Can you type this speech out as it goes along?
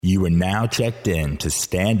You are now checked in to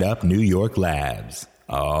Stand Up New York Labs.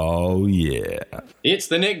 Oh, yeah. It's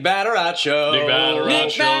the Nick Batterat Show. Nick Batterat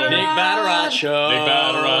Show. Nick Batterat Show. Nick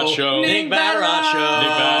Batterat Show. Nick Batterat Show.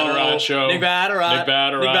 Nick Batterat Show. Nick Batterat. Nick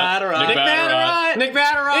Batterat. Nick Batterat. Nick Batterat. Nick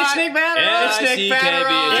Batterat. It's Nick Batterat. It's Nick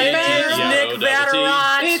Batterat. It's Nick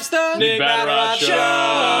Batterat. It's the Nick Batterat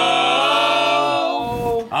Show.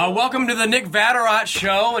 Welcome to the Nick Batterat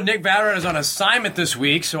Show. Nick Batterat is on assignment this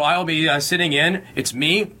week, so I'll be sitting in. It's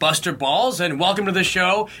me, Buster Balls, and welcome to the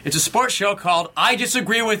show. It's a sports show called I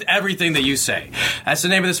Disagree with Everything That You Say. That's the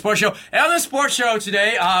name of the sports show. And on the sports show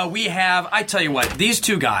today, we have, I tell you what, these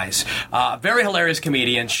two guys, very hilarious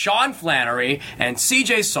comedians, Sean Flannery and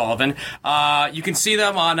CJ Sullivan. You can see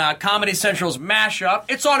them on Comedy Central's Mashup.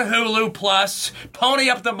 It's on Hulu Plus. Pony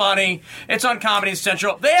Up the Money. It's on Comedy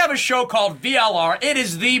Central. They have a show called VLR. It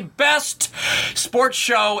is the best sports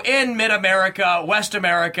show in Mid-America, West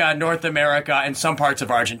America, North America, and some parts of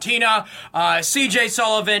Argentina. CJ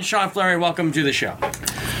Sullivan, Sean Flannery, welcome to the show.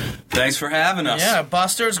 Thanks for having us. Yeah,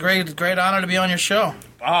 Buster, it's great honor to be on your show.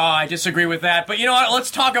 Oh, I disagree with that. But you know what?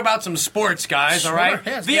 Let's talk about some sports, guys, all right?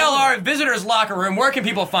 Yes, VLR, Visitors Locker Room. Where can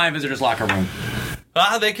people find Visitors Locker Room?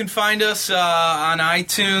 They can find us on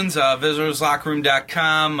iTunes,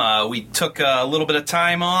 visitorslockerroom.com. We took a little bit of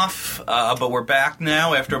time off, but we're back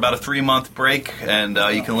now after about a 3-month break, and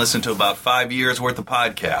you can listen to about 5 years worth of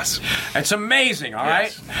podcasts. It's amazing, all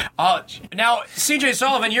Yes. right? Now, CJ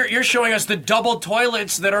Sullivan, you're showing us the double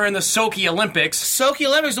toilets that are in the Sochi Olympics. Sochi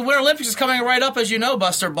Olympics, the Winter Olympics is coming right up, as you know,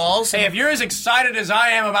 Buster Balls. Hey, if you're as excited as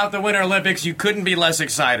I am about the Winter Olympics, you couldn't be less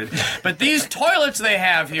excited. But these toilets they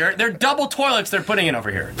have here, they're double toilets they're putting in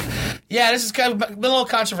over here. Yeah, this is kind of been a little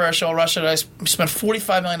controversial. Russia spent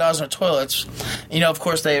 $45 million on toilets. You know, of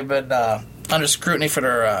course, they've been under scrutiny for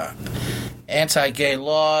their anti-gay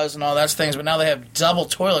laws and all those things, but now they have double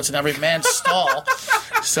toilets in every man's stall.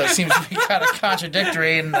 So it seems to be kind of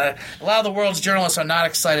contradictory, and a lot of the world's journalists are not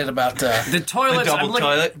excited about The toilets. The double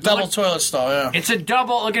toilet? double toilet stall, yeah. It's a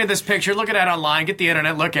double. Looking at this picture, look at it online, get the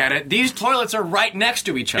internet, look at it. These toilets are right next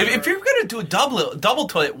to each other. If you're going to do a double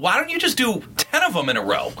toilet, why don't you just do 10 of them in a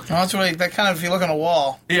row? Well, that's really, that kind of, if you look on a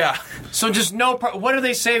wall. Yeah. So just what are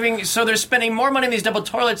they saving? So they're spending more money on these double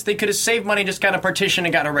toilets. They could have saved money, just got a partition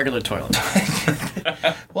and got a regular toilet.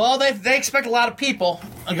 Well, they expect a lot of people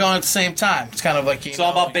going at the same time. It's kind of like, It's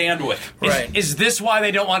all about bandwidth. Right. Is this why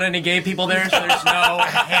they don't want any gay people there? So there's no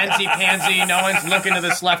handsy-pansy, no one's looking to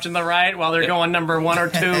this left and the right while they're going number 1 or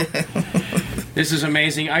 2? This is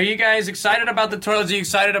amazing. Are you guys excited about the toilets? Are you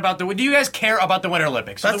excited about do you guys care about the Winter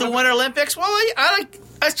Olympics? That's the Winter Olympics? Well, I like.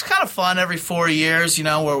 It's kind of fun every 4 years, you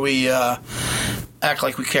know, where we act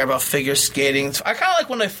like we care about figure skating. I kind of like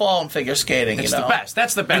when they fall in figure skating. It's you know? the best.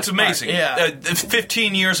 That's the best. It's amazing. Part. Yeah.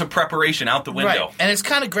 15 years of preparation out the window. Right. And it's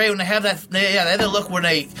kind of great when they have that. They have that look where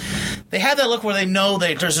they have that look where they know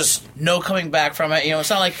there's just no coming back from it. You know,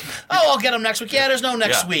 it's not like, oh, I'll get them next week. Yeah, there's no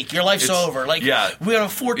next week. Your life's over. Like, we have a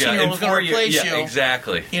 14-year-old who's going to replace you. Yeah,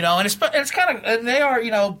 exactly. You know, and it's kind of, and they are,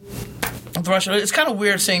 you know. It's kind of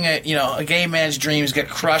weird seeing a gay man's dreams get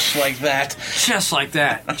crushed like that. Just like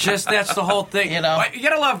that. That's the whole thing. You know? You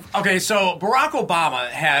gotta love. Okay, so Barack Obama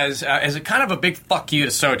has as a kind of a big fuck you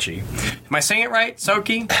to Sochi. Am I saying it right?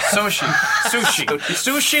 Sushi.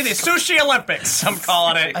 The Sushi Olympics. I'm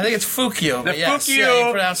calling it. I think it's Fukyu. The Fukyu. Yeah,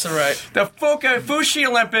 you pronounced it right. The Fushi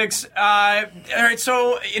Olympics. All right,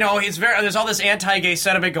 so there's all this anti-gay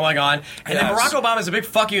sentiment going on, and then Barack Obama is a big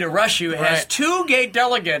fuck you to Russia. Has 2 gay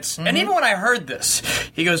delegates, and even when I heard this,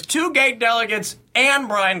 he goes 2 gay delegates and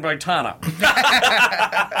Brian Boitano,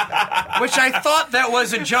 which I thought that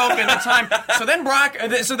was a joke at the time. So then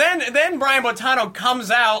then Brian Boitano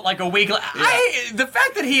comes out like a week later. The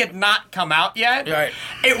fact that he had not come out yet, right?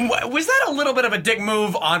 Was that a little bit of a dick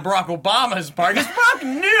move on Barack Obama's part? Because Barack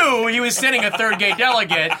knew he was sending a 3rd gay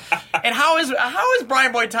delegate, and how is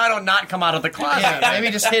Brian Boitano not come out of the closet? Yeah, maybe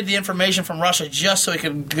he just hid the information from Russia just so he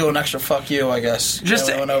could do an extra fuck you, I guess. Just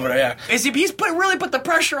went over there, yeah. He's really put the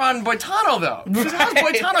pressure on Boitano though. How's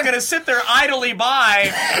Boitano going to sit there idly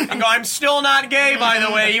by and go, I'm still not gay, by the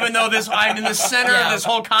way, even though I'm in the center of this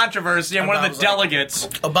whole controversy and one of the delegates.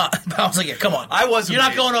 I was like, yeah, come on. You're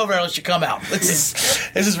not going over unless you come out. This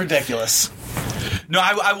is ridiculous. No,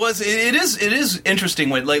 I was. It is interesting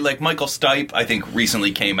when like Michael Stipe, I think,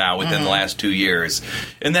 recently came out within the last 2 years,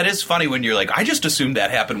 and that is funny when you're like, I just assumed that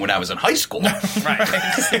happened when I was in high school.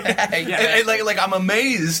 Right. And like I'm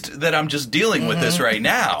amazed that I'm just dealing with this right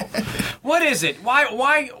now. What is it? Why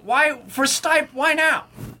for Stipe? Why now?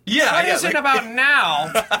 Yeah. What is it about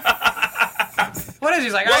now? What is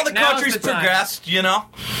he like? Well, the country's progressed, you know.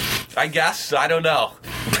 I guess. I don't know.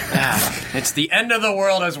 It's the end of the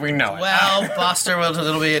world as we know it. Well, Buster,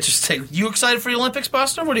 it'll be interesting. You excited for the Olympics,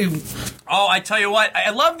 Buster? What do you? Oh, I tell you what,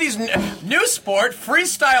 I love these new sport,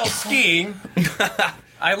 freestyle skiing.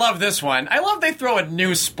 I love this one. I love they throw a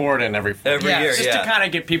new sport in every Year, just to kind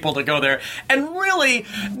of get people to go there. And really,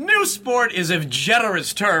 new sport is a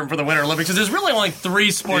generous term for the Winter Olympics because there's really only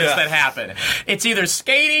 3 sports that happen. It's either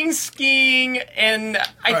skating, skiing, and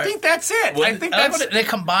I think that's it. Well, I think that's They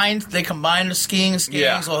combined the skiing.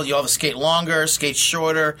 Yeah. So you have to skate longer, skate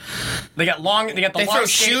shorter. they got the They long throw skate.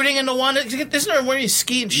 shooting into one. Isn't there where you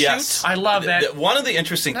ski and Yes. shoot? I love that. One of the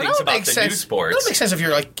interesting Now, things that would about make the sense. new sports. That would make sense if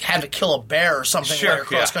you're like had to kill a bear or something Sure, while you're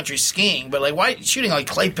cross country skiing. But like, why shooting like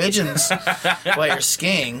clay pigeons while you're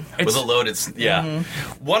skiing? With a loaded,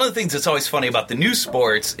 One of the things that's always funny about the new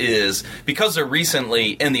sports is because they're recently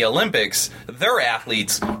in the Olympics, their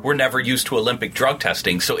athletes were never used to Olympic drug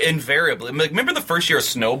testing. So invariably, like, remember the first year of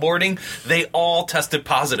snowboarding, they all tested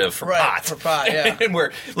positive for pot. For pot, yeah. And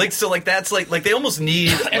we're like, so like that's like they almost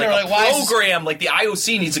need like they're a like, why is program. Like the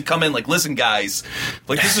IOC needs to come in. Like, listen, guys,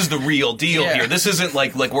 like this is the real deal Yeah. here. This isn't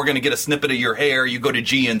like we're gonna get a snippet of your hair. You go to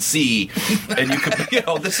GNC, and you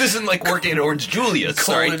could, this isn't like working at Orange Julius.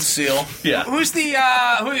 Sorry. Cold seal. Yeah. Who's the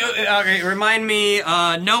okay, remind me,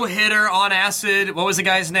 no hitter on acid. What was the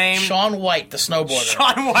guy's name? Shaun White, the snowboarder.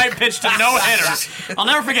 Shaun White pitched a no-hitter. I'll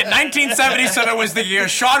never forget, 1977 was the year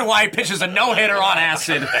Shaun White pitches a no-hitter on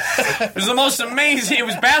acid. It was the most amazing. It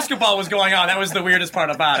was basketball was going on. That was the weirdest part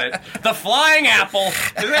about it. The flying apple. Is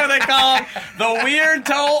that what they call them? The weird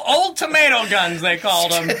old tomato guns, they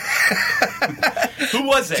called them. Who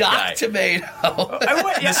was that guy? Doc Tomato.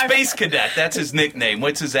 The Space Cadet. That's his nickname.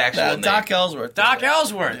 What's his actual name? Doc Ellsworth. Doc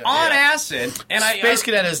Ellsworth on acid. And Space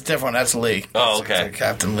Cadet is different. That's Lee. Oh, okay. That's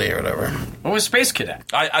Captain Lee or whatever. What was Space Cadet?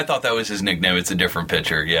 I thought that was his nickname. It's a different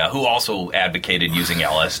pitcher, who also advocated using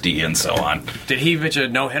LSD and so on. Did he pitch a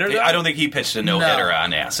no-hitter, though? I don't think he pitched a no-hitter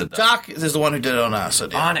on acid, though. Doc is the one who did it on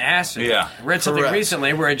acid. On acid. Yeah. I read something Correct.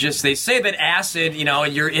 recently where they say that acid, you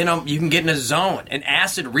can get in a zone, and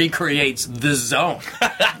acid recreates the zone.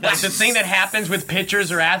 Like the thing that happens with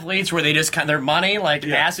pitchers or athletes where they just their money,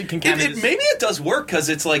 acid can kind of. Maybe it does work because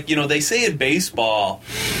it's like, they say in baseball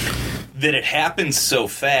that it happens so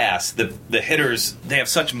fast that the hitters, they have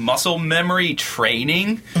such muscle memory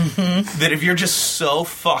training that if you're just so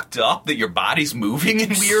fucked up that your body's moving in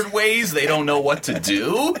weird ways, they don't know what to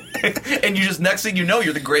do. And you just, next thing you know,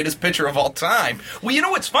 you're the greatest pitcher of all time. Well, you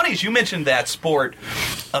know what's funny is you mentioned that sport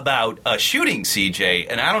about shooting, CJ,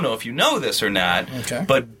 and I don't know if you know this or not,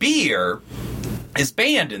 but beer is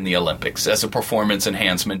banned in the Olympics as a performance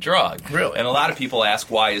enhancement drug. Really? And a lot of people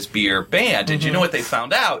ask, why is beer banned? And you know what they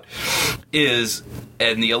found out is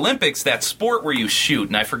in the Olympics, that sport where you shoot,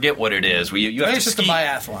 and I forget what it is, where you have to It's just ski. a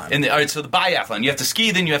biathlon. All right, so the biathlon, you have to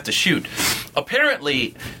ski, then you have to shoot.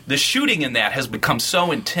 Apparently, the shooting in that has become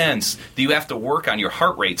so intense that you have to work on your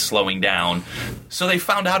heart rate slowing down. So they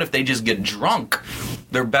found out if they just get drunk,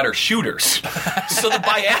 they're better shooters. So the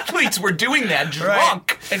biathletes were doing that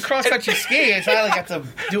drunk. Right. And cross country skiing, it's not like you have to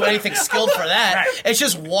do anything skilled for that. Right. It's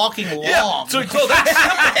just walking long. Yeah. So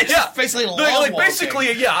that's It's basically long walking.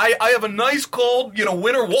 basically, I have a nice cold,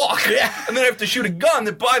 winter walk, and then I have to shoot a gun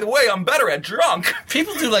that, by the way, I'm better at drunk.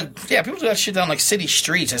 People do people do that shit down city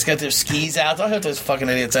streets. Just got their skis out. Don't have those fucking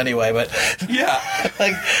idiots anyway. But Yeah.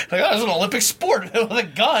 it's an Olympic sport with a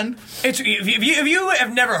gun. If you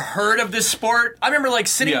have never heard of this sport, I remember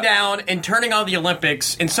sitting down and turning on the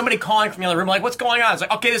Olympics and somebody calling from the other room like, what's going on? It's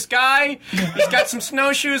like, okay, this guy, he's got some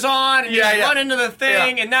snowshoes on and he's run into the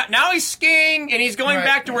thing and now he's skiing and he's going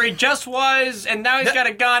back to where he just was and now he's got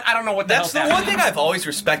a gun. I don't know what the That's hell's the one happening. thing I've always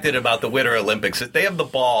respected about the Winter Olympics is they have the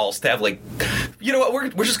balls to have you know what,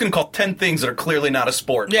 we're just going to call 10 things that are clearly not a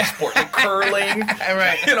sport. Yeah. A sport like curling,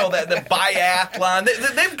 Right. the biathlon.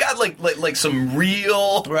 They've got like some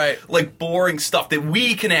real boring stuff that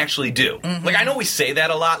we can actually do. Like I know we say that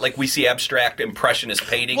a lot, like we see abstract impressionist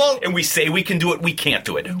painting and we say we can do it, we can't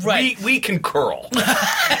do it. Right. We can curl.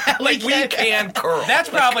 we can curl. That's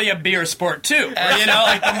probably a beer sport too.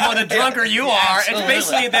 The more the drunker you are, absolutely. it's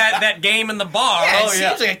basically that game in the bar. It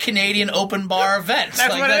seems like a Canadian open bar event.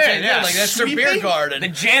 That's what it is, yeah. That's their beer garden. The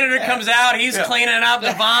janitor comes out, he's cleaning up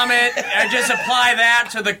the vomit, and just apply that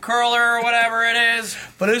to the curler or whatever it is.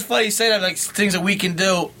 But it was funny you say that, things that we can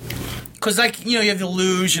do. Because, you have the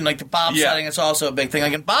luge and, the bobsledding. It's also a big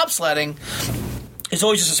thing. In bobsledding, it's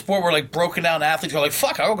always just a sport where, broken down athletes go,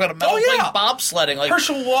 fuck, I got a medal playing bobsledding.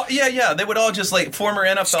 Herschel Walker, they would all just, former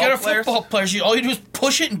NFL players. Football players, all you do is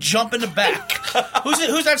push it and jump in the back.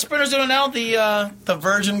 Who's that sprinter's doing now? The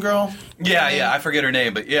Virgin girl. Yeah, I forget her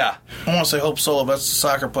name, but yeah. I want to say Hope Solo, but that's a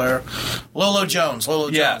soccer player. Lolo Jones.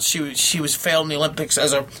 Yeah. She was failed in the Olympics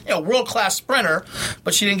as a world class sprinter,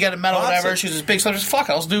 but she didn't get a medal or whatever. She was this big slut. Fuck,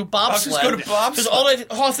 I'll do bobsled. I'll just go to bobsled. Because all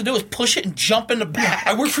I have to do is push it and jump in the back.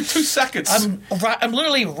 I work for 2 seconds. I'm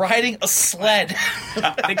literally riding a sled.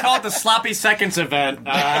 They call it the sloppy seconds event.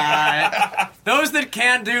 Those that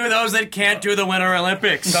can't do the Winter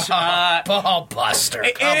Olympics. Ball buster.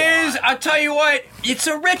 It is. I'll tell you what. It's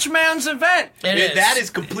a rich man's event. It is. That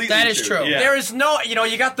is completely That is true. Yeah. There is no,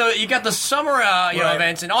 you got the summer Right.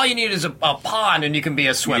 events, and all you need is a pond, and you can be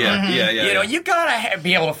a swimmer. Yeah. You gotta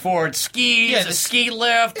be able to afford skis, Yeah, a ski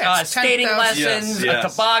lift, it's skating 10,000. lessons, Yes. a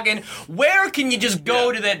toboggan. Where can you just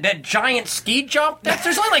go to that giant ski jump?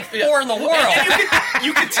 There's only like 4 in the world.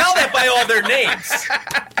 You can tell that by all their names.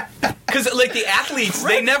 Because like the athletes,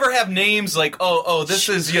 they never have names like this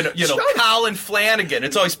is Colin Flanagan.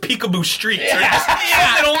 It's always Peekaboo Street.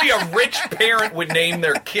 And only a rich parent would name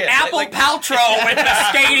their kid. Apple Paltrow with the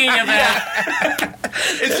skating event.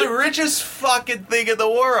 It's the richest fucking thing in the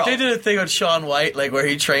world. They did a thing with Shaun White, like where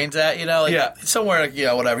he trains at, somewhere,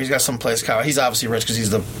 whatever. He's got some place. He's obviously rich because he's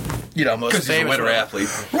the, most Because he's a famous winter one. athlete.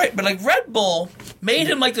 Right, but like Red Bull made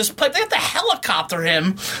him like this. They have to helicopter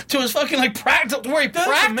him to his fucking like practice where he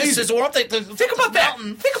practices, amazing. or up Think about that.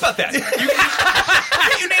 Think about that.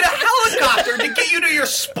 You need a helicopter to get you to your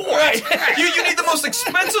sport. Right. You need the most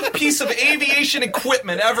expensive piece of aviation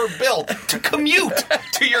equipment ever built to commute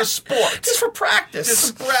to your sport. just for practice.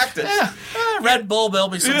 Just to practice. Yeah. Red Bull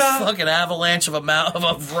built me some Yeah. fucking avalanche of a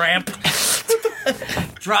ramp.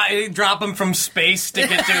 Drop him from space,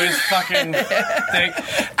 stick it to his fucking thing.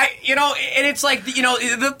 And it's like,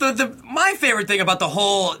 my favorite thing about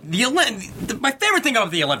my favorite thing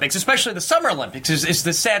about the Olympics, especially the Summer Olympics, is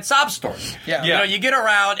the sad sob story. Yeah. You get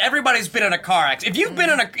around, everybody's been in a car accident. If you've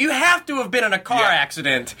been you have to have been in a car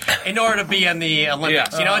accident in order to be in the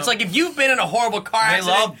Olympics. Yeah. It's like if you've been in a horrible car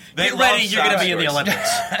accident, get ready, you're going to be in the Olympics.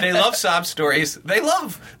 They love sob stories. They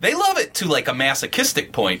love it to like a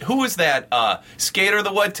masochistic point. Who was that skater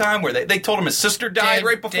the one time where they told him his sister died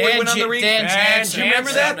right before he went on the rink? Dan Jansen. Do you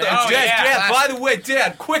remember that? Oh, Dad, by the way,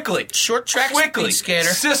 Dad, quickly. Short track speed skater.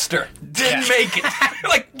 Sister didn't make it.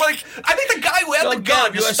 like I think the guy who had the Don't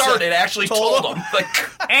gun go, to start it actually told him.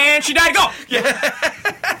 And she died, go!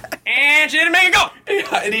 And she didn't make it go!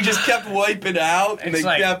 And he just kept wiping out, and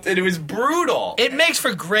and it was brutal. It makes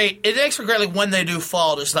for great like when they do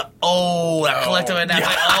fall, just that collective and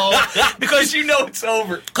that's because you know it's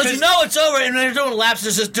over. Because it's over, and when they're doing laps,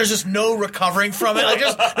 there's just no recovering from it. Like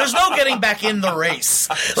there's no getting back in the race.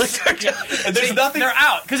 And there's nothing. They're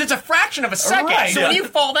out because it's a fraction of a second. Right, so when you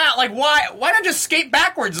fall down, like why not just skate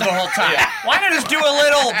backwards the whole time? Why not just do a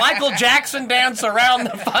little Michael Jackson dance around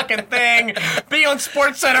the fucking thing? Be on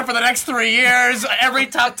Sports Center for the next 3 years. Every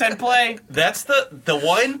top 10 play. That's the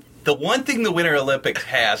one thing the Winter Olympics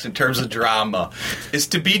has in terms of drama is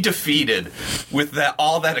to be defeated with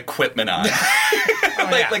all that equipment on.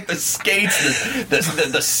 Like the skates,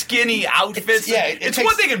 the skinny outfits. It's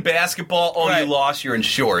one thing in basketball. You lost. You're in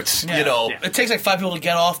shorts. Yeah. It takes like 5 people to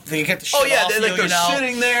get off. They get the shit off they're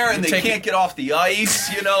sitting there and they can't get off the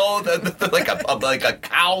ice. Like a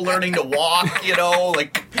cow learning to walk.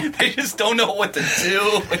 Like they just don't know what to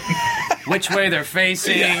do. Which way they're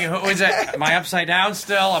facing? Who is it? Am I upside down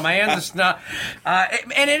still? Am I in the snow?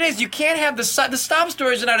 And it is. You can't have the stop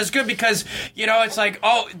stories are not as good because it's like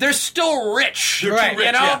they're still rich. Right.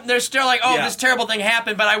 They're still like this terrible thing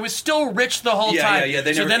happened, but I was still rich the whole time.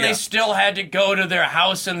 They still had to go to their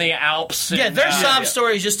house in the Alps. And, their sob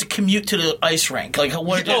story is just to commute to the ice rink. Like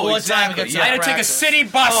what time it gets I had to take a city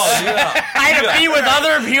bus. I had to be with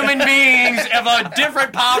other human beings of a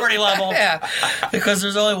different poverty level. Yeah, because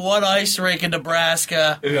there's only one ice rink in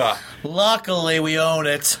Nebraska. Yeah. Luckily, we own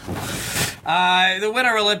it. The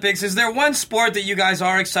Winter Olympics. Is there one sport that you guys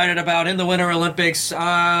are excited about in the Winter Olympics?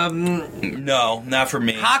 No, not for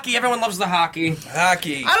me. Hockey. Everyone loves the hockey.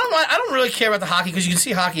 Hockey. I don't really care about the hockey because you can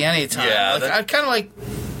see hockey anytime. Yeah, I kind of like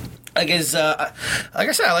I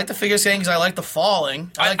said, I like the figure skating because I like the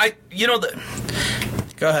falling.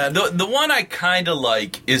 Go ahead. The one I kind of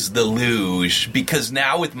like is the luge because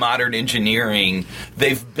now with modern engineering,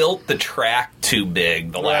 they've built the track too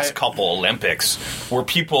big the last couple Olympics where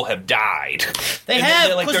people have died. They're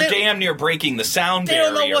damn near breaking the sound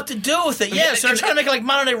barrier. They don't know what to do with it. Yeah, so they're trying to make it like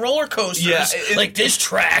modern day roller coasters. Yeah, this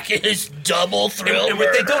track is double thrill. And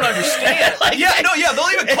what they don't understand.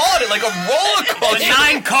 They'll even call it like a roller coaster. The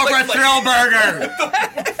 9 Cobra Thrill Burger.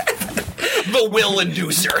 The will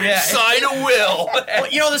inducer. Yeah. Sign a will.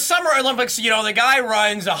 Well, the Summer Olympics, the guy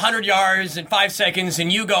runs 100 yards in 5 seconds,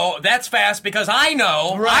 and you go, that's fast because I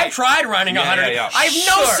know. Right. I tried running 100. yeah. I have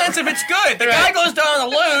no Sure. sense if it's good. The guy goes down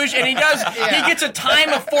the luge, and he gets a time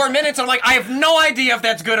of 4 minutes. I'm like, I have no idea if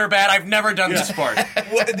that's good or bad. I've never done the sport.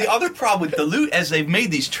 Well, the other problem with the luge, as they've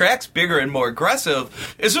made these tracks bigger and more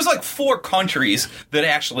aggressive, is there's like 4 countries that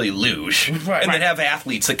actually luge, Right. and that have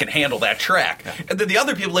athletes that can handle that track. And then the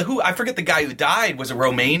other people, like I forget the guy who died, was it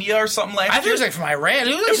Romania or something like that? I think it was like from Iran.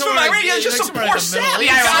 It was from Iran. Yeah, it's just some poor sap. The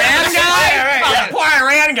Iran guy? Right. The poor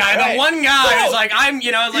Iran guy. Right. The one guy No. is like,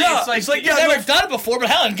 It's like, I've never done it before, but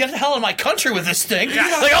hell, get the hell out of my country with this thing.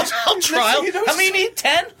 Like, I'll try. How many you need?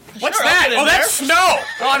 10? what's Sure, I'll that? get in Oh, that's there. snow.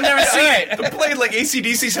 Oh, I've never seen it. He played like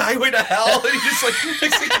AC/DC's Highway to Hell, and he just like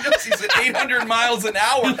next thing he knows, he's at 800 miles an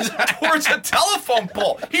hour towards a telephone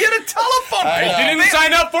pole. He had a telephone pole. I didn't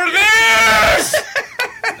sign up for this.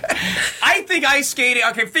 I think ice skating.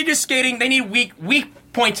 Okay, figure skating. They need weak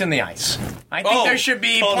points in the ice. I think there should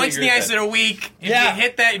be totally points in the agree ice with that are weak. If Yeah. you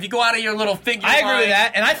hit that, if you go out of your little figure I agree line. with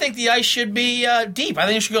that, and I think the ice should be deep. I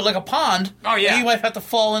think it should go like a pond. Oh, yeah. You might have to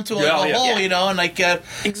fall into a Yeah. hole, and like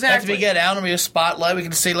Exactly. After we get out and we have a spotlight, we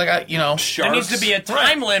can see like a There needs to be a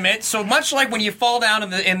time limit. So much like when you fall down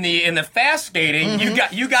in the fast skating,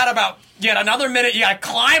 you got about another minute. You got to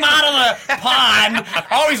climb out of the pond.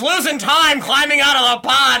 Oh, he's losing time climbing out of the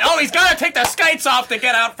pond. Oh, he's got to take the skates off to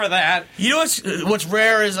get out for that. You know what's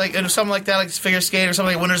rare is like something like that, like figure skate or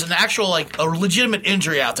something. When there's an actual like a legitimate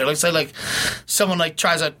injury out there, like say like someone like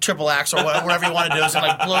tries a triple axe or whatever you want to do, and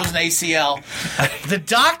like blows an ACL. The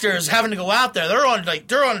doctors having to go out there. They're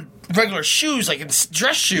on regular shoes, like in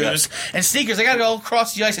dress shoes and sneakers. They got to go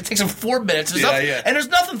across the ice. It takes them 4 minutes. And there's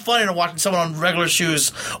nothing funny than watching someone on regular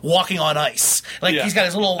shoes walking on ice. Like he's got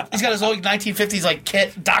his old 1950s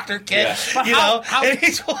like doctor kit. Yeah. And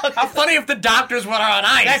he's walking. How funny if the doctors were on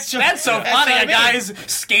ice. That's so funny. what I A mean. guy's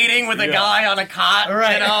skating with a guy on a cot,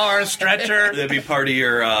 Right. or a stretcher. That'd be part of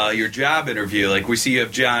your job interview. Like we see you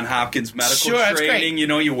have John Hopkins medical Sure, that's training.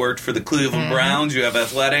 great. You worked for the Cleveland Browns. You have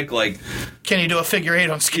athletic. Like, Can you do a figure 8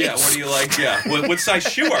 on skates? yeah, what do you like? Yeah, what size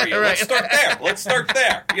shoe are you? Right. Let's start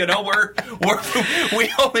there.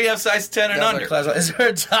 We only have size 10 and under. Is there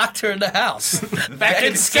a doctor in the house? That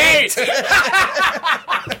can skate.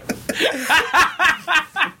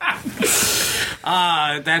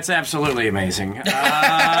 That's absolutely amazing.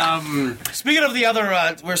 Speaking of the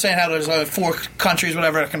other, we're saying how there's 4 countries,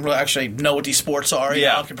 whatever, that can really actually know what these sports are,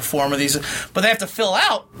 can perform with these, but they have to fill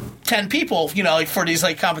out 10 people, for these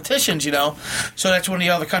like competitions, So that's when the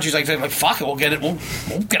other countries like fuck it, we'll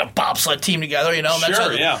get a bobsled team together, and that's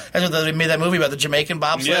Sure, that's what they made that movie about the Jamaican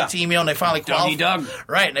bobsled team, and they finally Dougie Doug.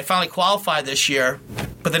 right, and they finally qualified this year,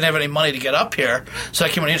 but they didn't have any money to get up here, so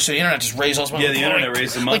that came on the internet just raised all this money. Yeah, the internet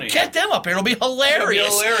raised the money. Like, get them up here, it'll be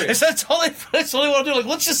hilarious. That's all they want to do. Like,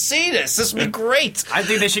 let's just see this. This will be great. I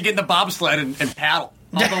think they should get in the bobsled and paddle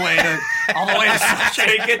all the way to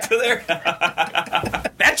Take it to there.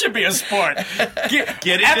 That should be a sport. Get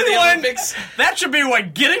into the Olympics. That should be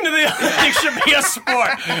what getting to the Olympics should be a sport.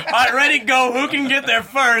 All right, ready, go. Who can get there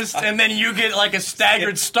first? And then you get like a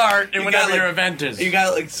staggered start in whatever your event is. You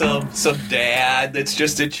got like some dad that's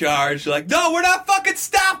just in charge. Like, no, we're not fucking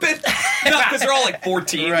stopping. No, because they're all like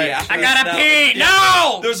 14. Right. Yeah. I gotta pee. Yeah.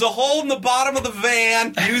 No. There's a hole in the bottom of the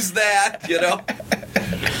van. Use that.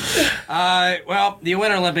 Well, the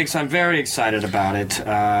Winter Olympics, I'm very excited about it. All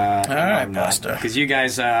right, Buster. Because you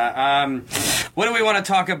guys, what do we want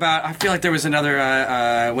to talk about? I feel like there was another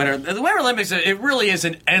Winter. The Winter Olympics, it really is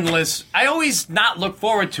an endless. I always not look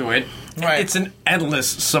forward to it. Right. It's an endless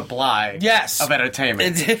supply of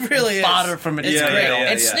entertainment. It really is. Fodder from it. It's Yeah, great.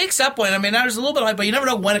 yeah, It sneaks up when, there's a little bit of hype, but you never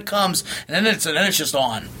know when it comes, and then it's just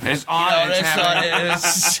on. It's on. It's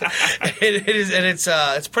happening.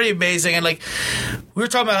 It's pretty amazing. And like you were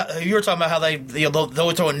talking about how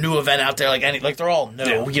they'll throw a new event out there, like they're all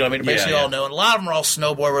new. Basically all new, and a lot of them are all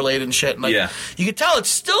snowboard related and shit. And you can tell it's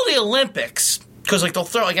still the Olympics. Because they'll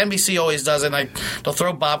throw, like NBC always does it, they'll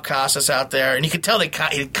throw Bob Costas out there, and you can tell he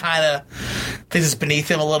kind of thinks it's beneath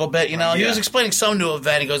him a little bit, He was explaining some new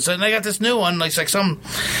event. He goes, and they got this new one, like some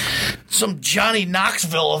Johnny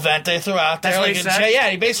Knoxville event they threw out there. That's what he said? Yeah,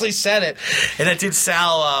 he basically said it. And that dude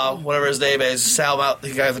Sal, whatever his name is, Sal,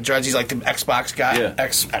 the guy with the dreads, he's like the Xbox guy,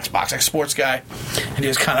 X sports guy, and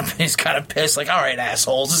he's kind of pissed, like, all right,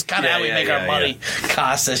 assholes, this is kind of how we make our money.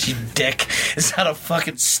 Costas, you dick, it's not a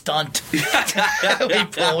fucking stunt.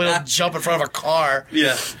 We'll jump in front of a car.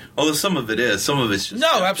 Yeah. Although some of it is. Some of it's just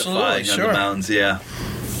absolutely, on the mountains,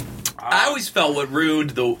 I always felt what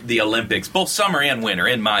ruined the Olympics, both summer and winter,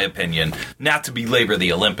 in my opinion, not to belabor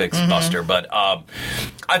the Olympics, Buster, but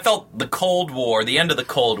I felt the Cold War, the end of the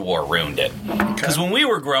Cold War ruined it. Because when we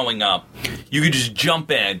were growing up, you could just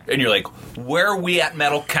jump in and you're like, where are we at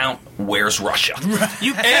medal count? Where's Russia?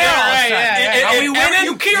 You care all of a sudden. Are we winning?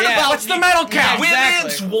 You cared Yeah. about What's the medal count? Yeah,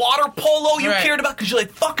 women's exactly. water polo. You Right. cared about because you're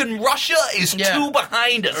like, fucking Russia is Yeah. too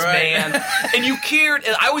behind us, Right. man. And you cared.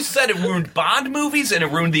 And I always said it ruined Bond movies and it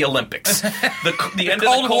ruined the Olympics. The end of the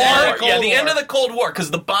Cold Cold War? War. Cold Yeah, the War. end of the Cold War because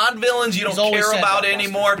the Bond villains you He's don't always care said about that,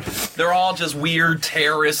 anymore. They're all just weird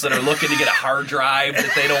terrorists that are looking to get a hard drive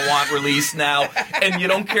that they don't want released now, and you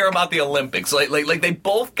don't care about the Olympics. Like they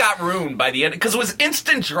both got ruined by the end because it was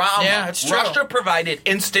instant drama. Yeah, it's true. Russia provided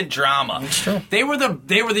instant drama. They were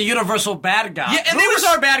the universal bad guy. Yeah, and Who they is were-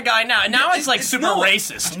 our bad guy now? Now it's like it's super no-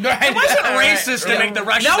 racist. Right. It wasn't Right. racist to Right. make the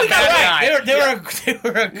Russians Now we the got bad right. guy. They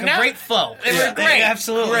were a Now- great foe. They were great.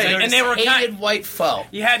 Absolutely. Great. They were And they were hated kind- white foe.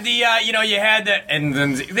 You had the, you had the, and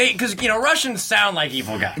then because Russians sound like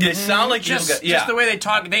evil guys. They sound like Just, evil guys. Yeah. just the way they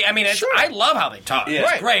talk. I love how they talk. Yeah.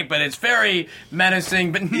 It's Right. great, but it's very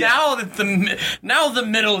menacing. But now that the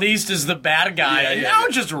Middle East is the bad guy, Yeah, yeah, now yeah.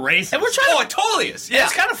 it's just racist. And we're trying Oh, to it totally is. Yeah.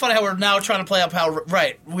 It's kind of funny how we're now trying to play up how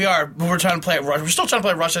we're trying to play it. We're still trying to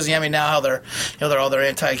play Russia as the enemy now. How they're they're all their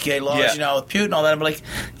anti-gay laws, Yeah. with Putin and all that. I'm like,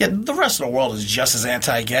 yeah, the rest of the world is just as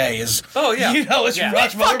anti-gay as Oh, yeah. as Yeah.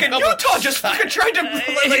 Russia. Fucking Utah just fucking tried to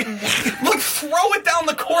like throw it down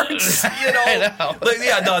the courts. I know. Like,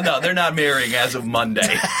 yeah, no, they're not marrying as of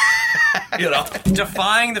Monday.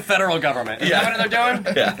 Defying the federal government. Is that what they're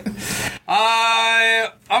doing? Yeah.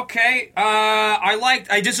 Okay.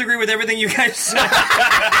 I disagree with everything you guys said.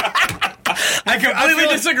 I completely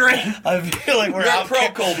disagree. I feel like we're You're a out. pro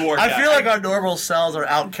Cold War I guy. feel like our normal selves are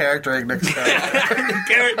out charactering Nick Stone.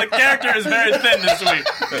 The character is very thin this week.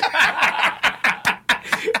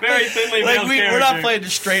 Very thinly Like veiled we're not character. playing the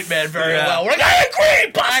straight man very Yeah. well. We're like, I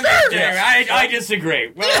agree, Buster. I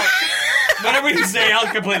disagree. Well, whatever you say,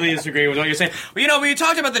 I'll completely disagree with what you're saying. Well, when you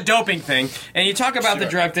talked about the doping thing and you talk about the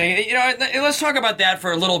drug thing, let's talk about that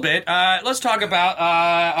for a little bit. Let's talk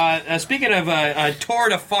about speaking of tour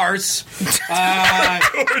de farce.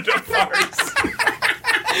 Tour de farce.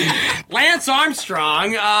 Lance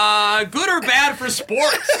Armstrong, good or bad for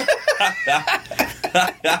sports?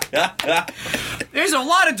 There's a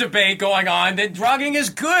lot of debate going on that drugging is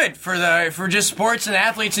good for just sports and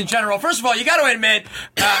athletes in general. First of all, you got to admit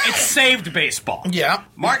it saved baseball. Yeah.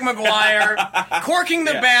 Mark McGwire, corking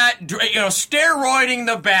the bat, steroiding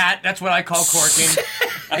the bat. That's what I call corking.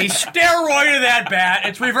 He steroided that bat.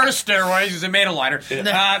 It's reverse steroids because it made a lighter. Then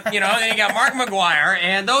you got Mark McGwire,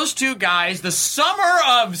 and those two guys, the Summer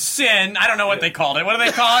of Sin. I don't know what they called it. What do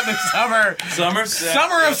they call it? The Summer of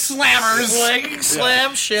Slammers.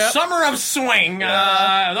 Slam ship. Summer of Swing.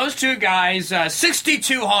 Those two guys,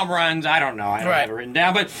 62 home runs. I don't know. I don't have it written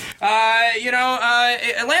down. But,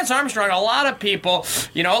 Lance Armstrong, a lot of people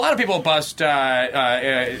bust,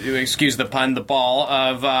 excuse the pun, the ball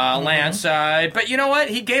of Lance. But you know what?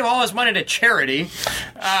 He gave all his money to charity.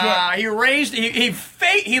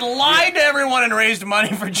 He lied to everyone and raised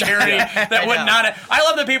money for charity that would not. I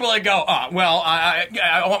love the people that go, I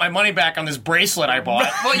want my money back on this bracelet I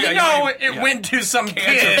bought. Well, it went to some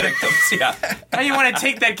kid. Victims. Yeah. Now you want to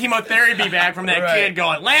take that chemotherapy back from that kid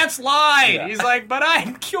going, Lance lied. Yeah. He's like, but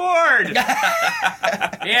I'm cured.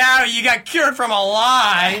 Yeah, you got cured from a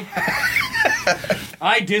lie.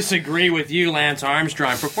 I disagree with you, Lance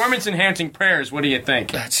Armstrong. Performance-enhancing prayers, what do you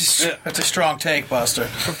think? That's a strong take, Buster.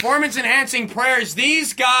 Performance-enhancing prayers,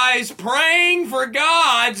 these guys praying for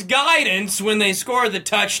God's guidance when they score the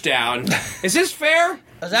touchdown. Is this fair?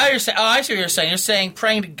 Now you're saying, I see what you're saying. You're saying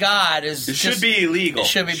praying to God is Should be illegal. It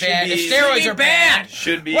should be banned. If should steroids be are banned.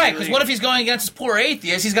 Should be Right, because illegal. what if he's going against this poor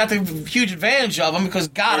atheist? He's got the huge advantage of him because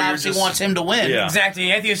God Or you're obviously just- wants him to win. Yeah. Exactly.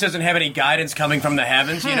 The atheist doesn't have any guidance coming from the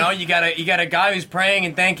heavens. You got a guy who's praying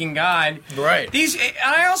and thanking God. Right.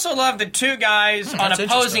 I also love the two guys on that's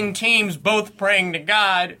opposing teams both praying to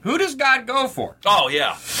God. Who does God go for? Oh,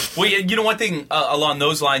 yeah. Well, one thing along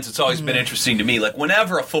those lines that's always been interesting to me, like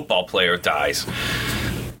whenever a football player dies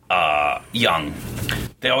young,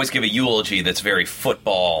 they always give a eulogy that's very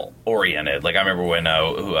football oriented. Like I remember when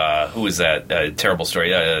who was that terrible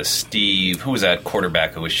story? Steve, who was that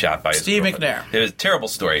quarterback who was shot by Steve his girlfriend? McNair. It was a terrible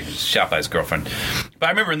story. He was shot by his girlfriend. But I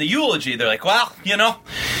remember in the eulogy, they're like, well,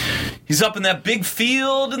 he's up in that big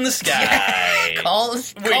field in the sky. Called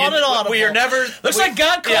it audible. We are never. Looks like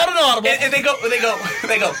God called it audible. And they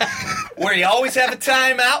go. Where you always have a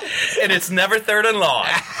timeout, and it's never third and long.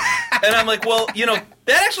 And I'm like, well,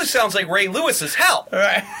 that actually sounds like Ray Lewis's hell.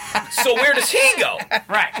 Right. So where does he go?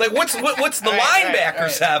 Right. Like, what's the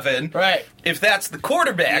linebackers heaven? Right. If that's the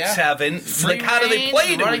quarterbacks heaven, like, how do they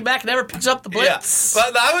play to Running back never picks up the blitz. Yeah.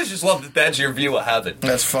 But I always just love that that's your view of heaven.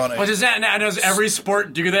 That's funny. Well, does every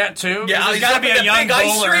sport do that too? Yeah, there's he's got to up be at a the young big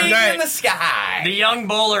ice bowler. rink Right. in the sky. The young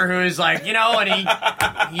bowler who is like,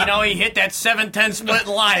 and he hit that 7-10 split in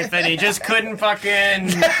life, and he just couldn't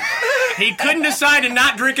he couldn't decide to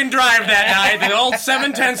not drink and drive that night. The old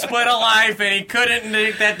 7-10 split of life, and he couldn't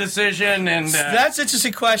make that decision. And That's an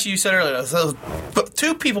interesting question you said earlier. So, but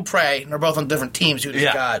two people pray, and they're both on different teams. Who does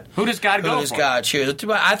God? who does God Who go does for? God choose?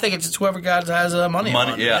 I think it's whoever God has money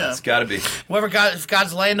on. It's got to be. If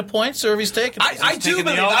God's laying the points or if he's taking. I do taking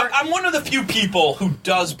the believe. over? I'm one of the few people who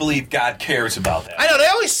does believe God cares about that. I know they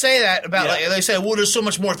always say that about Yeah. they say, well, there's so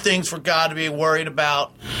much more things for God to be worried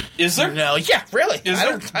about. Is there? No, yeah, really. Is I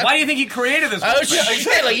there? don't- Why do you think he created this? I was just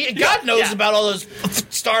saying, like, God knows yeah. about all those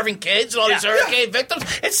starving kids and all these Yeah. hurricane victims.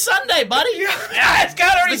 It's Sunday, buddy. Yeah,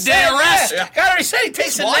 God already It's the day said of rest. that. God already said he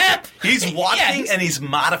takes a nap. He's watching Yeah, and he's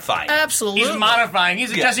modifying. Absolutely. He's modifying.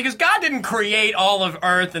 He's adjusting because God didn't create all of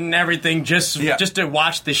Earth and everything just to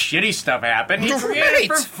watch the shitty stuff happen. He created it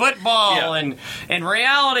for football and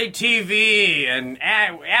reality TV and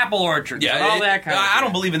apple orchards and all that kind of I stuff.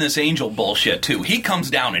 don't believe in this angel bullshit too. He comes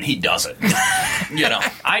down and he does it.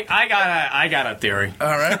 I got a theory. All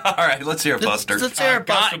right. All right, let's hear it, Buster. Let's hear it,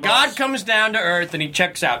 Buster God Balls. comes down to Earth and he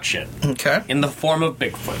checks out shit Okay. in the form of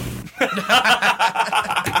Bigfoot.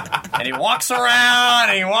 And he walks around,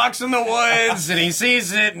 and he walks in the woods, and he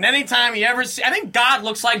sees it. And anytime he ever I think God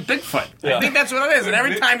looks like Bigfoot. I think that's what it is. And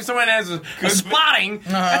every time someone has a spotting,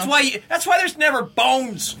 that's why there's never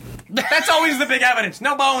bones. That's always the big evidence.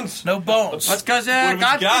 No bones. No bones. That's because What if it's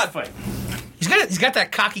God's God? Bigfoot. He's got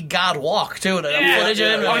that cocky God walk too. That Yeah, footage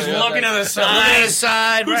of him. always looking to the Looking to side. the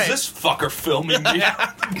side. Who's Right. this fucker filming me?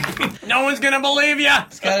 No one's gonna believe you.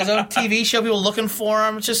 Got his own TV show. People looking for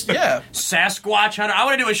him. It's just Sasquatch hunter. I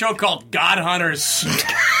want to do a show called God Hunters.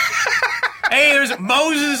 Hey, there's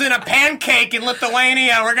Moses and a pancake in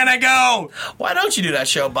Lithuania. We're gonna go. Why don't you do that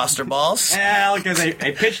show, Buster Balls? Well, because I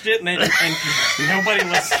pitched it and nobody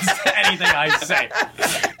listens to anything I say.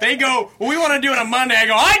 They go, well, we want to do it on Monday. I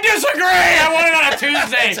go, I disagree. I want it on a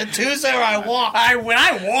Tuesday. It's a Tuesday where I walk. When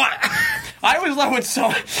I want. I always love when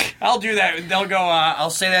someone, I'll do that. They'll go, I'll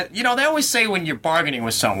say that. They always say when you're bargaining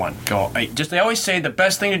with someone, they always say the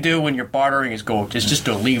best thing to do when you're bartering is just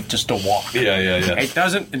to leave, just to walk. Yeah.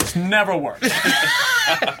 It's never worked.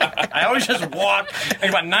 I always just walk like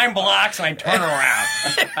about 9 blocks and I turn around.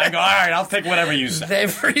 I go, all right, I'll take whatever you say.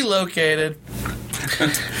 They've relocated.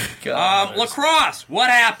 God. Lacrosse, what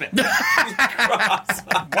happened?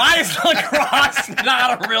 Why is lacrosse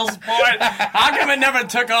not a real sport? How come it never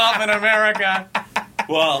took off in America?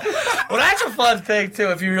 Well, That's a fun thing too.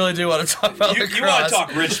 If you really do want to talk about you lacrosse. want to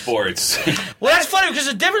talk rich sports? Well, that's funny because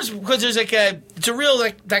the difference there's it's a real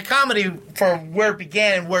that comedy for where it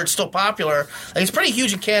began and where it's still popular. Like, it's pretty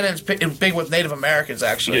huge in Canada. It's big with Native Americans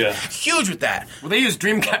actually. Yeah. Huge with that. Well, they use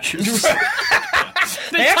dream catchers.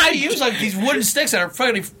 They actually use like these wooden sticks that are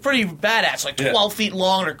pretty badass, like 12 feet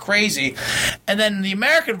long. They're crazy. And then the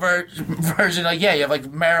American version, you have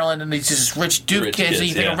like Maryland and these just rich Duke Rich kids. kids, And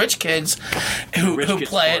you think yeah. of rich kids who kids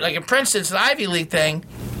play it. sport. Like in Princeton, it's an Ivy League thing,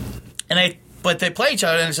 and they play each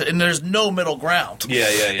other, and there's no middle ground. Yeah.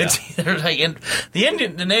 It's either like the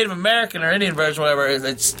Native American or Indian version, whatever.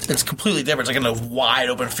 It's completely different. It's like in a wide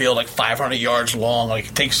open field, like 500 yards long. Like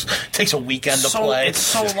it takes a weekend to play. It's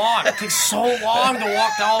so long. It takes so long to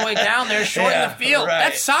walk all the way down there, shorten the field. right.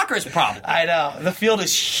 That's soccer's problem. I know the field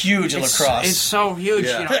is huge in lacrosse. It's so huge.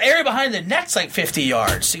 Yeah. The area behind the net's like 50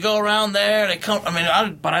 yards. You go around there. They come.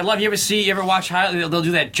 But I love. You ever watch how they'll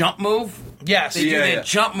do that jump move? Yes. They do that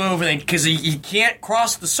jump move, and because you can't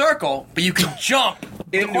cross the circle, but you can jump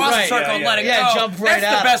across the circle and let it Yeah, go. jump right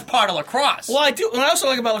That's out. the best part of lacrosse. Well, I do. What I also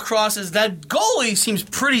like about lacrosse is that goalie seems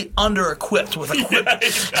pretty under-equipped with equipment. They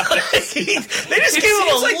just give him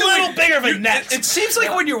a little bigger of a net. It seems like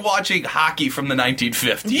when you're watching hockey from the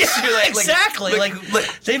 1950s. Yeah, You're like- exactly. Like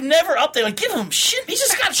they've never updated. Like, give him shit. He's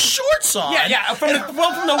just got shorts on. Yeah. From the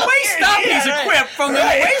waist up, he's right. equipped. From the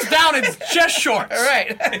waist down, it's just shorts.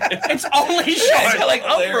 Right. It's only He's shorts. got like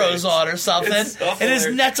Hilarious. Umbros on or something, It's so and his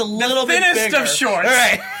hilarious. net's a little bit Thinnest bigger. of shorts. All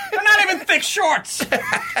right. They're not even thick shorts.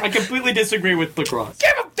 I completely disagree with lacrosse.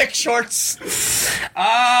 Give him thick shorts.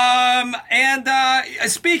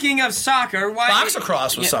 Speaking of soccer, why Box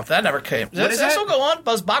lacrosse was something that never came. Does is that that? still go on?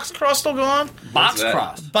 Does box lacrosse still go on? box that?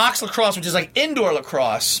 cross? Box lacrosse, which is like indoor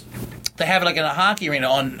lacrosse, they have it like in a hockey arena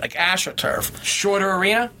on like AstroTurf. Shorter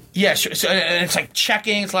arena? Yeah, sure. So, and it's like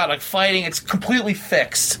checking. It's a lot of like fighting. It's completely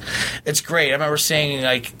fixed. It's great. I remember seeing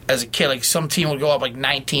like as a kid, like some team would go up like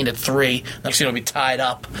 19-3. Next thing it'll be tied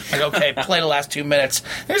up. Like okay, play the last 2 minutes.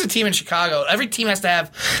 There's a team in Chicago. Every team has to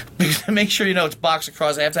have to make sure it's box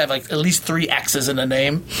lacrosse. They have to have like at least 3 X's in the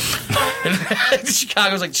name.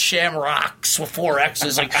 Chicago's like Shamrocks with 4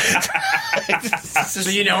 X's. Like so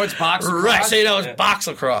it's box lacrosse? Right. So it's box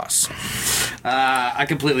lacrosse. I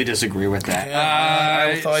completely disagree with that.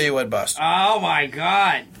 I thought you would, Bust. Oh my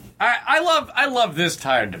God. I love this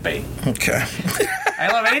tire debate. Okay. I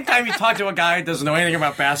love anytime you talk to a guy who doesn't know anything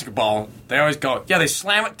about basketball, they always go, yeah, they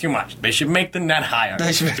slam it too much. They should make the net higher.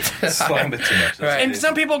 They should make the net Slam it too much. Right. And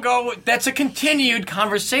some people go, that's a continued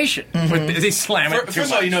conversation. They slam it too much.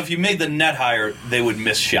 First of all, if you made the net higher, they would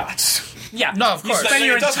miss shots. Yeah. No, of course. You spend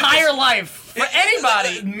your It doesn't entire just- life. For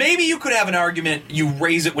anybody. Maybe you could have an argument, you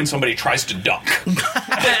raise it when somebody tries to dunk.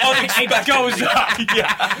 It goes up.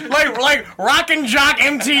 Yeah. Like Rock and Jock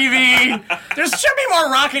MTV. There should be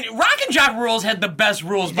more Rock and Jock rules had the best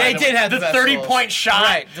rules. By They the did way. have the best 30-point rules. shot.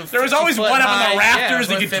 Right. There was always 50-foot one up in high, the rafters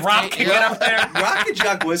yeah, that you could 50, drop kick it yeah. up there. Rocket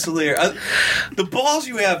Jock Whistler, the balls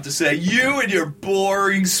you have to say, you and your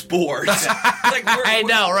boring sports. Like I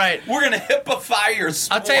know, right? We're going to hippify your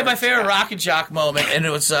sports. I'll tell you my favorite Rocket Jock moment, and it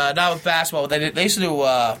was not with basketball, but they used to do.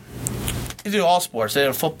 They do all sports. They did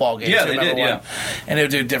a football game. Yeah, too, they remember did, one? yeah. And they would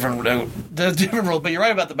do different rules. But you're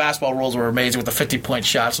right about the basketball rules were amazing with the 50-point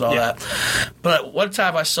shots and all that. But one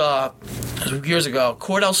time I saw, years ago,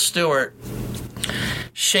 Cordell Stewart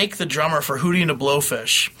shake the drummer for Hootie and the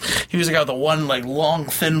Blowfish. He was the guy with the one like long,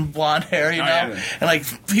 thin blonde hair, yeah. and like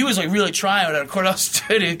he was like really trying. And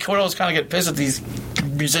Cordell was kind of getting pissed at these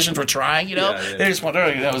musicians were trying, Yeah. They just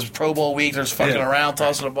wanted, it was Pro Bowl week. They're just fucking around,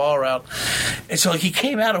 tossing the ball around, and so like he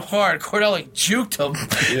came at him hard. Cordell like juked him.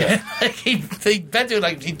 Yeah. And,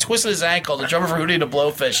 like, he twisted his ankle. The drummer for Hootie and the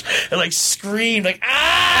Blowfish and like screamed like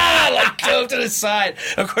like dove to the side.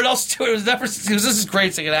 And Cordell Stewart was this is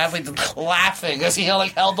great seeing an athlete laughing as he held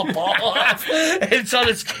the ball off. And so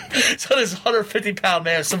this 150-pound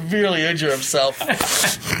man severely injured himself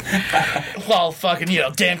while fucking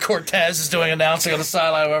Dan Cortez is doing announcing on the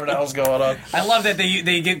sideline, whatever the hell's going on. I love that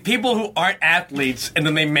they get people who aren't athletes and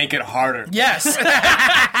then they make it harder. Yes.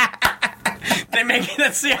 They make it,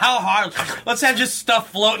 let's see how hard. Let's have just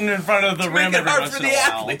stuff floating in front of the rim make it every hard once for in a the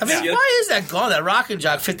while. athletes. I mean, Yeah. why is that gone? That Rock and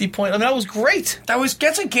Jock 50-point. I mean, that was great.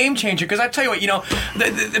 That's a game changer because I tell you what,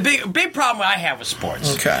 the big problem I have with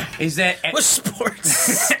sports is that What's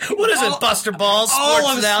sports? What is it, Buster Balls? all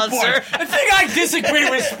Sports of announcer? sports. The thing I disagree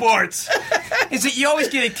with sports is that you always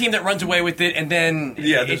get a team that runs away with it, and then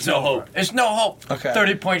Yeah, there's it's no over. hope. There's no hope. Okay.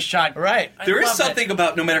 30-point shot. Right. I There is love something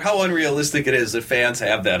about, no matter how unrealistic it is, that fans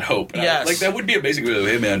have that hope. And Yes. like, that would be amazing.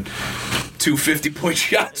 Hey, man, 2 50-point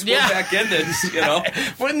shots. Yeah. We're back in this,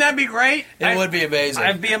 it. Wouldn't that be great? It would be amazing.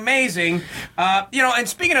 It'd be amazing. And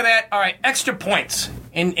speaking of that, all right, extra points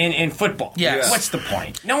in football. Yes. What's the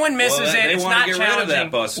point? No one misses Well, it. they It's want not to get challenging. rid of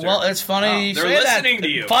that, Buster. Well, it's funny you they're say that. listening to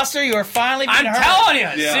you. Buster, you are finally being I'm heard. telling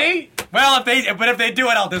you. Yeah. See? Well, if they do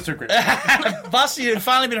it, I'll disagree. Buster, you've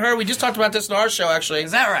finally been heard. We just talked about this in our show, actually.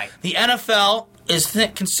 Is that right? The NFL is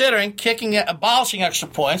considering abolishing extra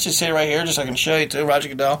points. You see it right here, just so I can show you too, Roger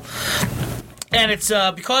Goodell. And it's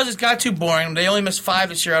because it's got too boring. They only missed 5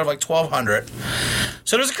 this year out of like 1,200.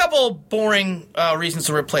 So there's a couple of boring reasons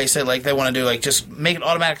to replace it. Like they want to do just make it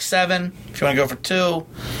automatic 7. If you want to go for 2,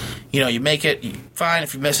 you make it fine.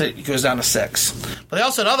 If you miss it, it goes down to 6. But they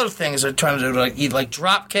also had other things they're trying to do, like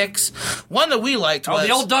drop kicks. One that we liked was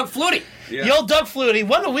the old Doug Flutie. the old Doug Flutie.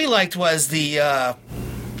 One that we liked was the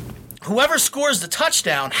whoever scores the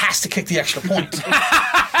touchdown has to kick the extra point.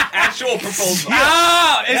 Actual proposal.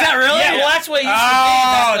 Oh, is that really? Yeah, well, that's what you used to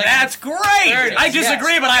Oh, be. that's great. There it is, I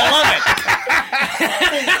disagree, but I love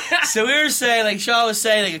it. So we were saying, like Shaw was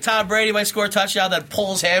saying, like Tom Brady might score a touchdown, then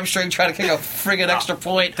pull his hamstring, try to kick a friggin' extra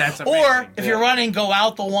point. That's amazing. Or if you're running, go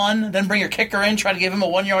out the 1, then bring your kicker in, try to give him a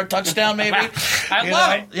 1-yard touchdown, maybe. I You love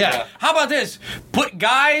know? it. Yeah. How about this? Put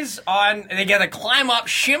guys on, they got to climb up,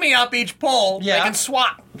 shimmy up each pole. Yeah. They can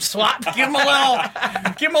swap. Swap. Give them a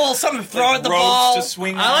little something to throw at the ropes ball. to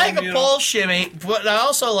swing I like on, a pole shimmy, but I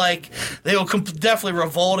also like they will definitely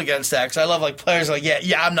revolt against that because I love like players like yeah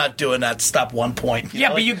I'm not doing that. Stop 1 point. Yeah,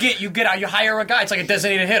 know? but you get out. You hire a guy. It's like a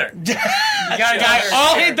designated hitter. You got a guy.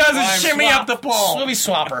 All he does is shimmy up the pole. Swimmy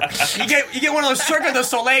swapper. You get one of those Cirque du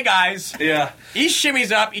Soleil guys. Yeah. He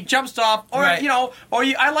shimmies up. He jumps off. Or Right.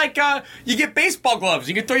 you get baseball gloves.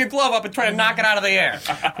 You can throw your glove up and try to knock it out of the air.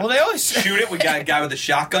 Well, they always Shoot it. We got a guy with a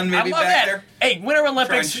shotgun. shotgun I maybe love back that. there? Hey, Winter Try and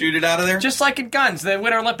Olympics. shoot it out of there? Just like in guns, the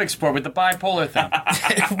Winter Olympics sport with the bipolar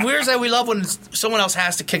thing. Weird is that we love when someone else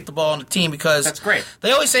has to kick the ball on the team because That's great.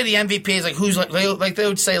 They always say the MVP is like who's like they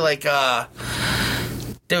would say like.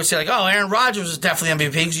 They would say, like, oh, Aaron Rodgers is definitely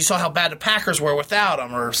MVP because you saw how bad the Packers were without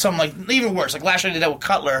him, or something like even worse. Like last year they did that with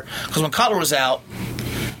Cutler because when Cutler was out,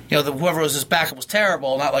 whoever was his backup was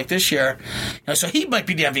terrible, not like this year. So he might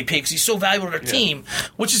be the MVP because he's so valuable to their team,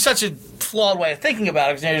 which is such a flawed way of thinking about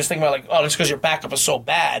it because you're just thinking about, like, oh, just because your backup is so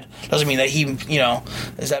bad doesn't mean that he,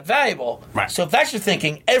 is that valuable. Right. So if that's your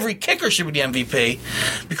thinking, every kicker should be the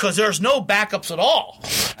MVP because there's no backups at all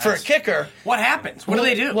for a kicker. What happens? What do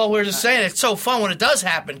they do? Well, we're just saying it's so fun when it does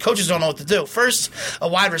happen. Coaches don't know what to do. First, a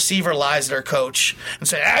wide receiver lies to their coach and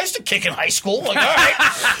say, I used to kick in high school. Like,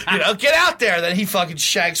 all right, get out there. Then he fucking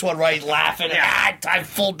shanks one right, laughing. I'm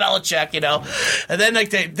full Belichick, And then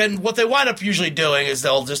then what they wind up usually doing is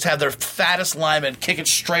they'll just have their fattest lineman kick it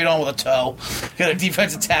straight on with a toe, get a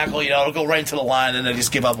defensive tackle, it'll go right into the line, and then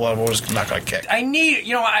just give up. Well, we're just not going to kick. I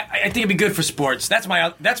need, I think it'd be good for sports. That's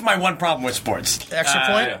my one problem with sports. Extra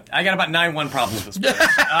point? I got about 9-1 problems with sports.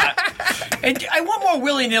 And I want more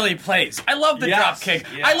willy-nilly plays. I love the drop kick.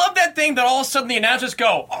 Yeah. I love that thing that all of a sudden the announcers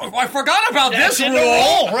go, oh, I forgot about this rule.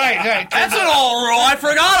 Right. That's an old rule. I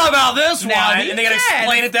forgot about this Now one. he And they got to can.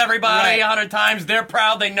 explain it to everybody Right. 100 times. They're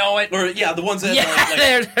proud. They know it. Or, the ones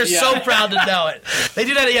that They're so proud to know it. They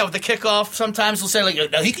do that, with the kickoff. Sometimes they'll say,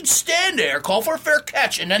 like, no, he can stand there, call for a fair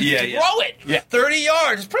catch, and then throw it. Yeah. 30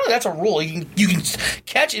 yards. Probably that's a rule. You can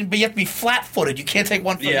catch it, but you have to be flat-footed. You can't take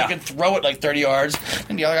one foot. Yeah. You can throw it like 30 yards.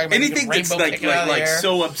 And the other guy might anything that's rainbow kick it out of the air.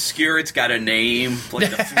 so obscure it's got a name, like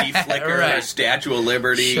the Flea Flicker Right. or Statue of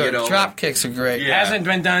Liberty, Sure, drop kicks are great. Yeah. Hasn't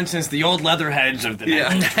been done since the old leatherheads of the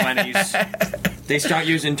 1920s. They start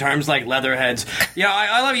using terms like leatherheads.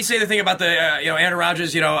 I love you say the thing about the Aaron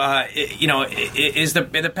Rodgers. Is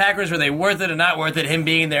the Packers, are they worth it or not worth it? Him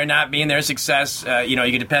being there, not being there, success. You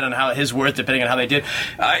can depend on how his worth depending on how they did.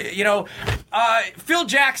 Phil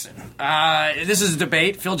Jackson. This is a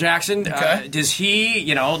debate. Phil Jackson. Okay. Does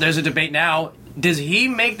he? There's a debate now. Does he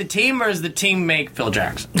make the team, or does the team make Phil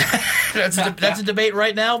Jackson? That's a debate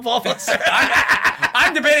right now, Paul.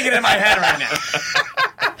 I'm debating it in my head right now.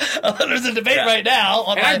 There's a debate right now.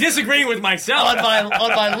 And I'm disagreeing with myself.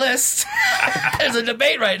 on my list. There's a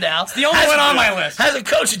debate right now. It's the only one on my list. Hasn't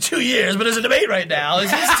coached in 2 years, but there's a debate right now.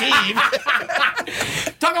 It's his team.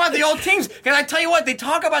 Talk about the old teams. Because I tell you what, they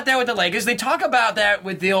talk about that with the Lakers. They talk about that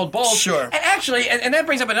with the old Bulls. Sure. And actually, and that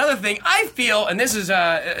brings up another thing. I feel, and this is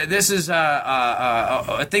a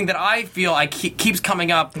thing that I feel keeps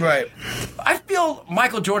coming up. Right. I feel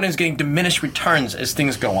Michael Jordan is getting diminished returns as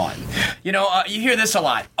things go on. You hear this a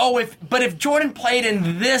lot. Oh, if Jordan played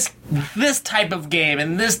in this type of game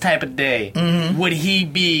and this type of day, would he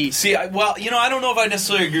be? See, I don't know if I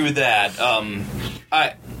necessarily agree with that.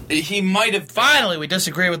 He might have. Finally, we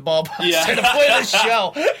disagree with Ball Buster. Yeah. The point of the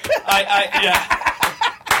show.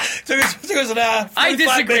 Took us I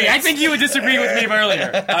disagree. minutes. I think you would disagree with me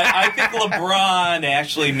earlier. I think LeBron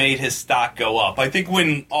actually made his stock go up. I think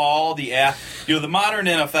when all the modern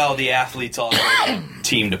NFL, the athletes all go to a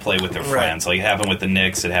team to play with their friends. Like it happened with the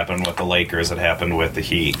Knicks, it happened with the Lakers, it happened with the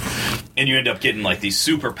Heat, and you end up getting like these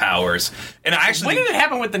superpowers. And I actually When did it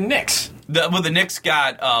happen with the Knicks? the Knicks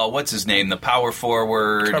got what's his name, the power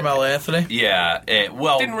forward, Carmelo Anthony. Yeah, Didn't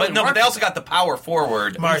really but work. they also got the power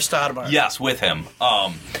forward, Amari Stoudemire. Yes, with him.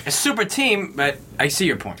 A super team, but I see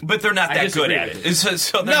your point. But they're not I that good disagree at with it.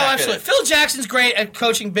 So they're No, not good absolutely. at it. Phil Jackson's great at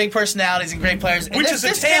coaching big personalities and great players. And Which is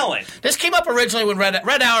a talent. This came up originally when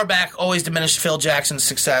Red Auerbach always diminished Phil Jackson's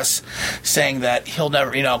success, saying that he'll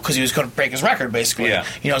never, because he was going to break his record, basically.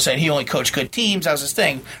 Yeah. Saying he only coached good teams. That was his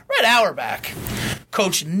thing. Red Auerbach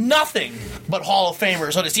coached nothing but Hall of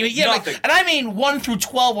Famers on his team. Yeah, Nothing. and I mean 1 through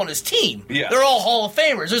 12 on his team. Yeah. They're all Hall of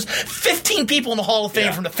Famers. There's 15 people in the Hall of Fame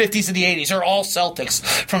Yeah. from the 50s and the 80s. They're all Celtics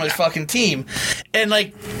from his fucking team. And,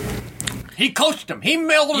 He coached them. He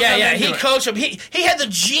mailed them. yeah, he coached him. He had the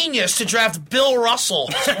genius to draft Bill Russell,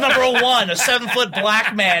 number 1, a 7-foot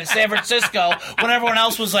black man in San Francisco, when everyone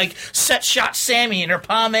else was like set shot Sammy and her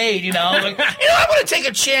pomade, I'm going to take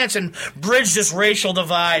a chance and bridge this racial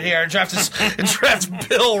divide here and draft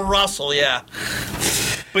Bill Russell. Yeah.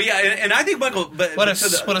 But yeah, and I think Michael. But What a- to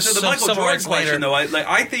the, what a to the civil Michael Jordan rights question, leader. though,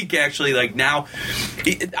 I think actually now,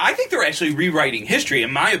 I think they're actually rewriting history,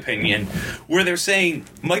 in my opinion, where they're saying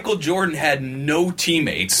Michael Jordan had no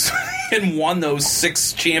teammates and won those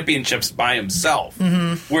 6 championships by himself,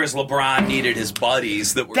 whereas LeBron needed his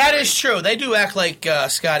buddies that were. That is true. They do act like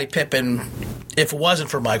Scottie Pippen, if it wasn't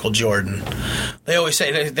for Michael Jordan, They always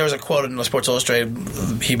say, there was a quote in Sports Illustrated,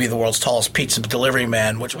 he'd be the world's tallest pizza delivery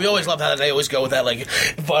man, which we always love how they always go with that, like,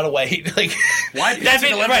 by the way, like... Why that's pizza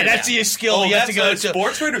delivery? right, that's the skill you have to go to.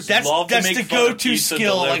 Sports writers that's love to make the fun of go-to pizza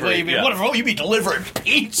skill. Like, delivery, what you be delivering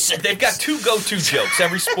pizza? They've got two go-to jokes,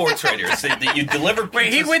 every sports writer. You deliver pizzas.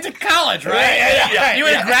 Wait, he went to college, right? Yeah. He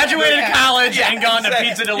would have graduated college Yeah, and gone to exactly.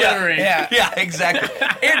 pizza delivery. Yeah, exactly.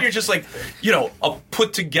 And you're just like, a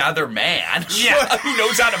put-together man who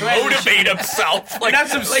knows how to motivate himself. Like, not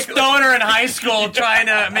some stoner in high school trying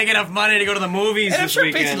to make enough money to go to the movies And I'm this sure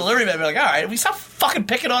weekend. pizza delivery man would be like, all right, we stop fucking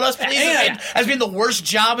picking on us, please, as being the worst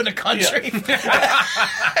job in the country.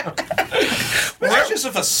 Imagine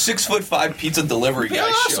if a 6'5" pizza delivery guy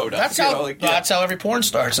showed up. That's how every porn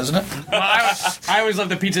starts, isn't it? Well, I always love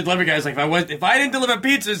the pizza delivery guys. Like, if I didn't deliver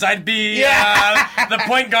pizzas, I'd be the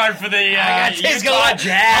point guard for the Utah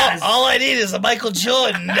Jazz. All I need is a Michael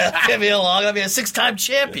Jordan to get me along. I'll be a 6-time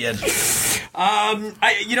champion. How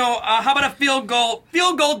about a field goal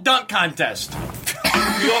dunk contest?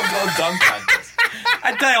 Field goal dunk contest.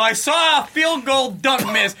 I tell you, I saw a field goal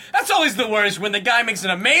dunk miss. That's always the worst, when the guy makes an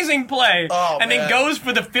amazing play and then goes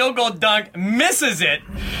for the field goal dunk, misses it,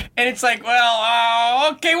 and it's like,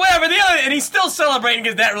 well, okay, whatever. And he's still celebrating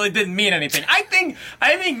because that really didn't mean anything. I think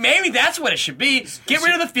maybe that's what it should be. Get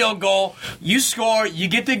rid of the field goal. You score. You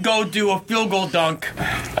get to go do a field goal dunk,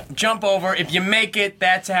 jump over. If you make it,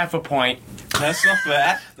 that's half a point. That's not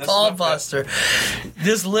bad. Paul Buster.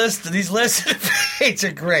 These lists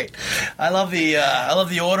are great. I love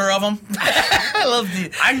the order of them.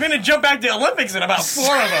 I'm going to jump back to the Olympics in about 4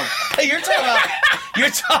 of them. You're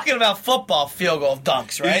talking about football field goal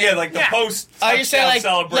dunks, right? Yeah, like the post. Oh, you're saying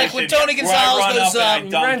like when Tony Gonzalez goes up,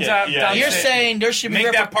 runs up, dunks you're it. saying there should be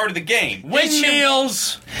make that part of the game.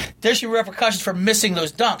 Windmills. There should be repercussions for missing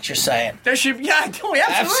those dunks. You're saying There should be, absolutely.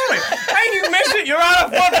 Hey, you miss it, you're out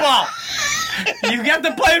of football. You get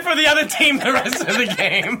to play for the other team the rest of the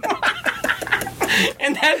game.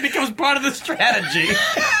 And that becomes part of the strategy.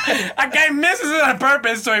 A guy misses it on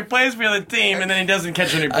purpose, so he plays for the other team, and then he doesn't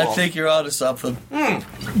catch any balls. I think you're onto something.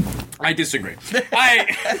 I disagree.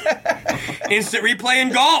 Instant replay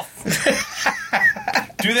in golf.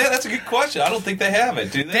 Do they? That's a good question. I don't think they have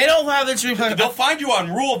it. Do they? They don't have the replay. They'll find you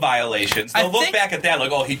on rule violations. They'll look back at that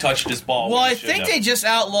like, oh, he touched his ball. Well, I think they just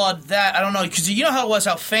outlawed that. I don't know, because you know how it was,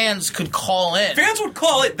 how fans could call in. Fans would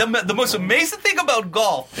call it. The most amazing thing about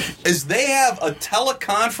golf is they have a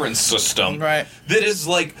teleconference system that is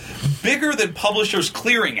like bigger than Publishers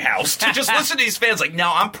Clearinghouse to just listen to these fans. Like,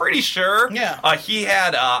 now I'm pretty sure he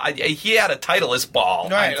had a Titleist ball.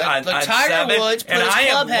 Right, on Tiger 7, Woods put and his I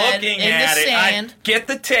am club head looking in at the it. sand. Get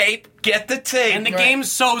the tape. And the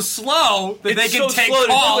game's so slow that they can take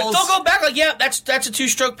calls. They'll go back like, that's a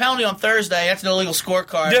 2-stroke penalty on Thursday. That's an illegal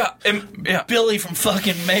scorecard. Yeah. Billy from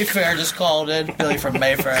fucking Mayfair just called in. Billy from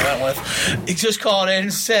Mayfair I went with. He just called in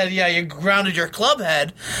and said, you grounded your club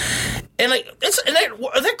head. And like,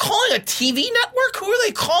 are they calling a TV network? Who are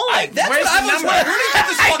they calling? That's what I was wondering. Where did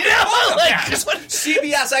you get this fucking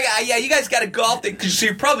CBS. You guys got a golf thing, so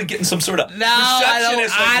you're probably getting some sort of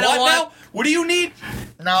receptionist. I don't want. Now? What do you need?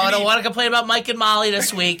 No, I don't want to complain about Mike and Molly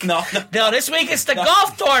this week. No, this week it's the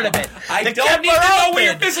golf tournament. I don't need to know where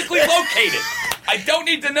you're physically located. I don't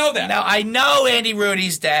need to know that. Now, I know Andy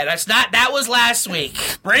Rudy's dead. That was last week.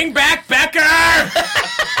 Bring back Becker!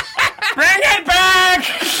 Bring it back!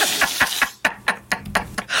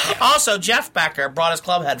 Also, Jeff Becker brought his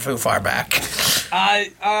club head too far back.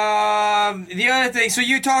 The other thing, so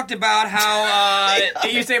you talked about how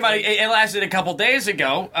you say about it lasted a couple days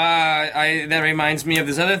ago. That reminds me of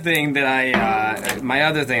this other thing that my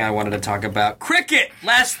other thing I wanted to talk about. Cricket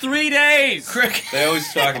last 3 days. Cricket. They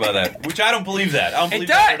always talk about that, which I don't believe that. I don't believe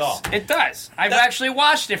that at all. It does. I've actually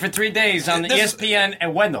watched it for 3 days on the ESPN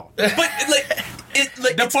and Wendell. But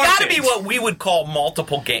it's got to be what we would call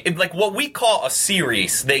multiple games. Like what we call a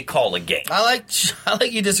series, they call a game. I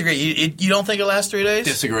like you disagree. You don't think it lasts 3 days?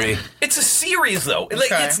 Disagree. It's a series, though. Okay.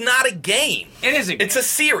 Like it's not a game. It is a game. It's a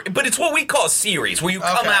series, but it's what we call a series, where you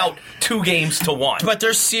come out 2 games to 1. But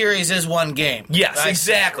their series is 1 game. Yes,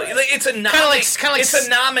 exactly. It's a it's a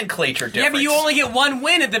nomenclature difference. Yeah, but you only get 1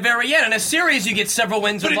 win at the very end. In a series, you get several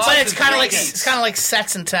wins. But it's kind of like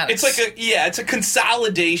sets and tennis. It's like it's a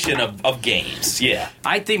consolidation of games. Yeah.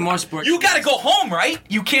 I think more sports. You got to go home, right?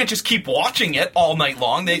 You can't just keep watching it all night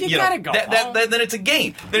long. You gotta go home. Then it's a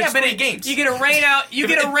game. Then it's 3 games. You get a rain out. You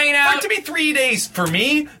get a rain out. For it to be 3 days for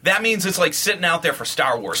me, that means it's like sitting out there for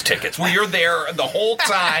Star Wars tickets, where you're there the whole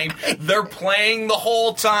time. They're playing the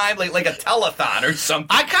whole time, like a telethon or something.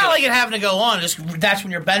 I kind of like it having to go on. Just that's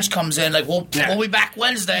when your bench comes in. Like we'll be back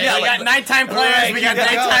Wednesday. Yeah, we got nighttime players. Right, We got you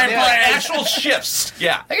gotta nighttime go, players. Actual shifts.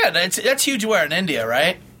 Yeah. I got that's huge. Where in India,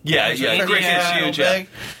 right? Yeah, India, cricket's huge. real Yeah. big.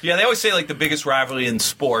 Yeah, they always say like the biggest rivalry in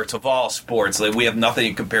sports of all sports, like we have nothing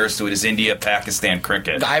in comparison to it is India-Pakistan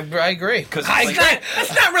cricket. I agree. Because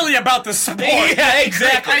It's not really about the sport. Yeah,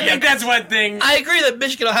 exactly. I think that's one thing. I agree that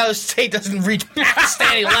Michigan Ohio State doesn't reach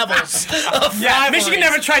Pakistani levels. Of Yeah, rivalries. Michigan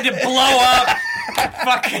never tried to blow up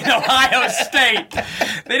fucking Ohio State.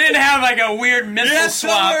 They didn't have like a weird missile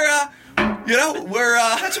swap. we're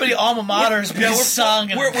That's many alma maters being sung.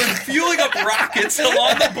 we're fueling up rockets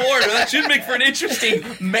along the border. That should make for an interesting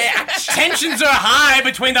match. Tensions are high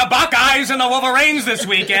between the Buckeyes and the Wolverines this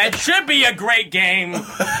weekend. Should be a great game.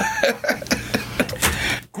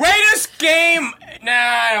 Greatest game. Nah,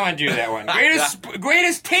 I don't want to do that one.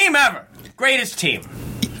 Greatest team ever. Greatest team.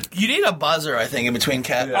 You need a buzzer, I think, in between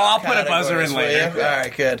categories. Oh, I'll put a buzzer in later. All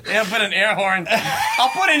right, good. Yeah, put an air horn. I'll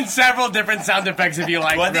put in several different sound effects if you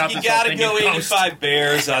like. Well, I throughout think you this whole got to thing go in post. 85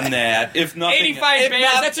 Bears on that. If nothing, 85 if Bears.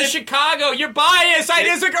 not- That's in if- Chicago. You're biased. I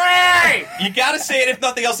disagree. You got to say it. If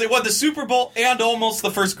nothing else, they won the Super Bowl and almost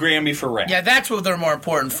the first Grammy for rap. Yeah, that's what they're more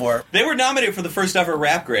important for. They were nominated for the first ever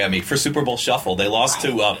rap Grammy for Super Bowl Shuffle. They lost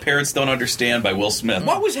to "Parents Don't Understand" by Will Smith.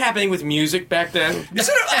 What was happening with music back then?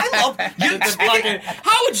 I love you.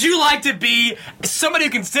 How would you like to be somebody who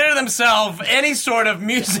consider themselves any sort of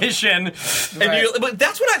musician? But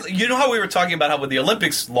that's what you know how we were talking about how when the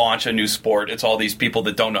Olympics launch a new sport, it's all these people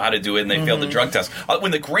that don't know how to do it and they fail the drug test.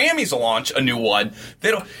 When the Grammys launch a new one, they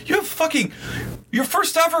don't. You have fucking your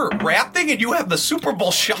first ever rap thing, and you have the Super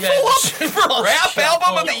Bowl Shuffle up for rap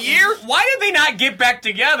album of the year. Why did they not get back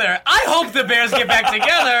together? I hope the Bears get back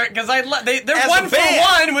together because they're As a 1 for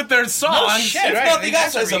band. 1 with their songs. shit. If Right, nothing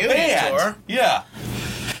that's else, a as a reunion band, tour. yeah.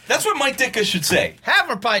 That's what Mike Ditka should say. Have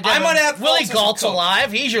her probably done. I'm gonna have Willie Fultz as a Galt's coach.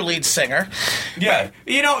 alive. He's your lead singer. Yeah.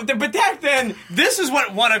 You know, but back then, this is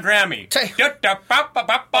what won a Grammy. Say-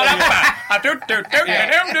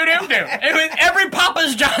 It was every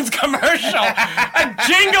Papa's John's commercial. A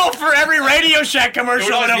jingle for every Radio Shack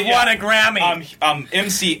commercial would have won a Grammy. I'm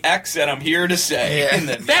MC-X, and I'm here to say. Yeah. And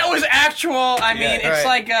then- That was actual. I mean, Yeah, it's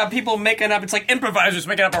right. like people making up. It's like improvisers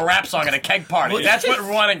making up a rap song at a keg party. That's what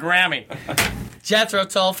won a Grammy. Jethro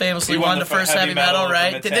Tull famously He won won the the first heavy metal,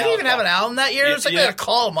 right? Did they even have an album that year? It's like they had to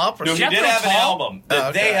call him up or No, he something. did have an Tull? album. Oh,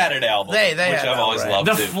 okay. They had an album. They which had an I've always album, right.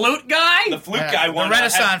 loved. The too. flute guy, The flute Yeah, guy the won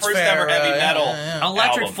Renaissance first Fair, ever heavy metal.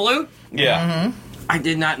 electric album. flute. Yeah. I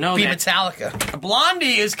did not know Be that. Metallica.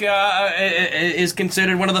 Blondie is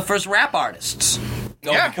considered one of the first rap artists.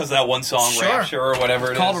 No, Yeah. because of that one song, Sure. Rapture or whatever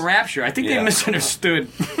it is. Called Rapture. I think Yeah. they misunderstood.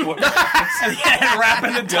 What- Rap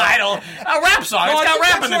in the title. A rap song. No, It's I got think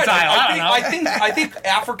rap that's in the right. title. I don't know. I think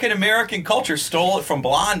African American culture stole it from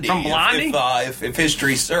Blondie. From Blondie? If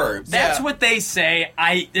history serves. That's Yeah. what they say.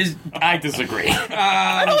 I disagree.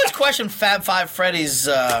 I always question Fab Five Freddy's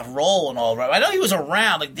role and all. Right? I know he was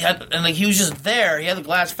around, he was just there. He had the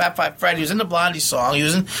glass Fab Five Freddy. He was in the Blondie song. He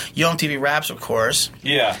was in Young TV Raps, of course.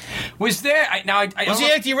 Yeah. Was there? I Was don't he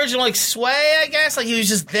know- like the original Sway? I guess he was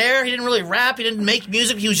just there. He didn't really rap. He didn't make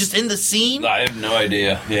music. He was just in the scene. I have no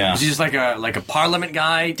idea. Yeah. Was he just like a Parliament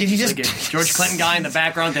guy? Did he just- like a George Clinton guy in the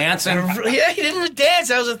background dancing? Yeah, he didn't dance.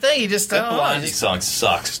 That was the thing. He just That Blondie song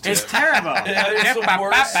sucks. Too. It's terrible. It's the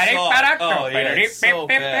worst song. Oh, yeah, it's so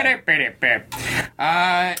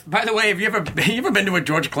By the way, have you ever been to a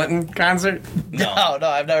George Clinton concert? no,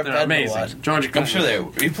 I've never They're been to amazing. one. George Clinton. I'm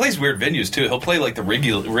sure he plays weird venues too. He'll play like the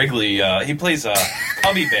Wrigley. He plays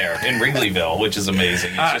Cubby Bear in Wrigleyville, which is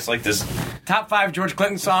amazing. It's just like this. Top 5 George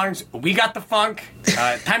Clinton songs. We Got the Funk.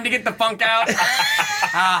 Time to Get the Funk Out.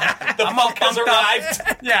 The funk has pumped up. arrived.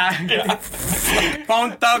 Yeah.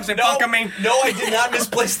 Bone Thugs and Funk Me. No, I did not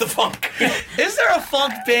misplace the funk. Is there a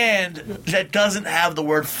funk band that doesn't have the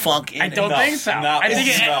word funk in I it? don't No, think so. no, I think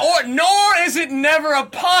it's nor is it never a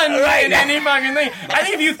pun Right. in any fucking thing. I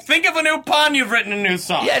think if you think of a new pun, you've written a new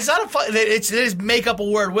song. Yeah, it's not a fun. They just make up a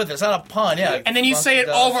word with it. It's not a pun. Yeah, And then you say it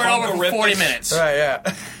over and over for 40 minutes. Right. Yeah.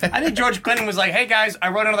 I think George Clinton was like, hey guys, I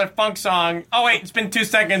wrote another funk song. Oh wait, it's been 2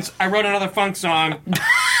 seconds. I wrote another funk song.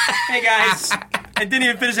 Hey guys, I didn't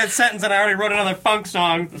even finish that sentence and I already wrote another funk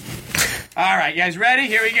song. All right, you guys ready?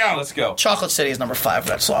 Here we go. Let's go. Chocolate City is number 5 for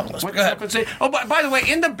that song list. What's Go ahead. up? Oh, by the way,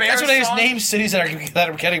 in the Bears That's what they song, name cities that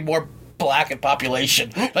are getting more black in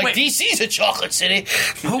population. Like, Wait. DC's a chocolate city.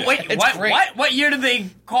 Oh, wait, It's great. what year did they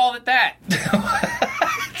call it that?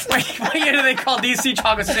 What year did they call DC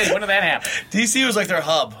Chocolate City? When did that happen? DC was like their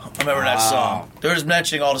hub. I remember that song. They were just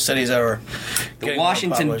mentioning all the cities that were The getting more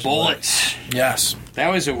Washington population. Bullets. Yes.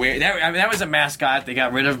 That was a weird. That was a mascot they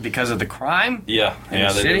got rid of because of the crime. Yeah, In yeah,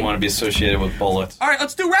 the they city? didn't want to be associated with bullets. All right,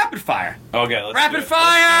 let's do rapid fire. Okay, let's Rapid do it.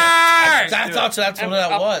 fire. That's what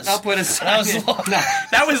that was. I'll put a That was second. No,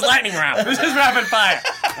 that was lightning round. This is rapid fire.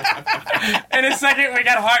 In a second, we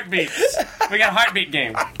got heartbeats. We got heartbeat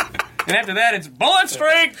game. And after that, it's bullet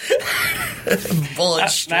streak. bullet I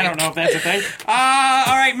streak. don't know if that's a thing.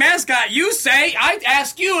 All right, mascot, you say, I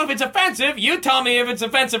ask you if it's offensive. You tell me if it's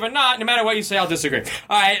offensive or not. No matter what you say, I'll disagree.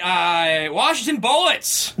 All right, Washington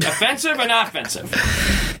Bullets. Offensive or not offensive?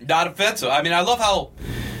 Not offensive. I mean, I love how.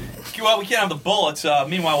 Well, we can't have the bullets.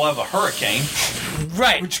 Meanwhile, we'll have a hurricane,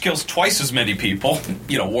 Right. which kills twice as many people,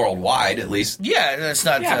 worldwide at least. Yeah, that's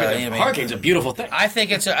not. Yeah, but I the mean, hurricane's a beautiful thing. I think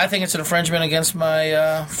it's an infringement against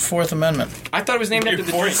my Fourth Amendment. I thought it was named after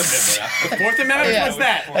the Fourth drink. Amendment. The Fourth Amendment? Yeah. What's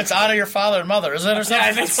that? That's honor your father and mother, isn't it, or something? Yeah,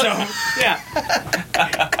 I think so. Yeah.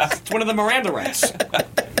 It's one of the Miranda rights.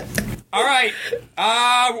 All right.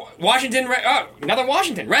 Washington. Another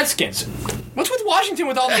Washington. Redskins. What's with Washington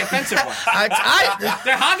with all the offensive ones?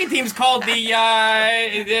 Their hockey team's called the.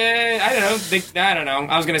 I don't know.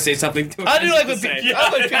 I was going to say something too. I do like when offensive to people. say. I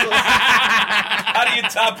like people. How do you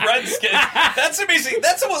top Redskins? That's amazing.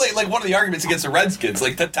 That's like one of the arguments against the Redskins.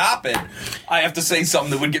 Like, to top it, I have to say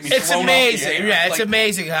something that would get me It's thrown amazing. off the air. Yeah, it's Like,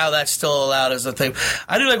 amazing how that's still allowed as a thing.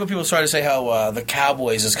 I do like when people try to say how the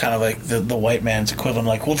Cowboys is kind of like the white man's equivalent.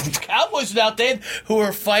 Like, well, the Cowboys out there who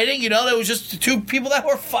were fighting, there was just the two people that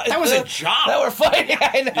were fighting. That was a job. That were fighting.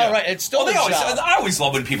 I know, right? It's still Well, a job. I always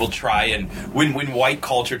love when people try and when white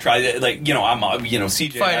culture tries, like, I'm CJ and I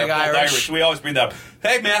Fighting are both Irish. We always bring that up.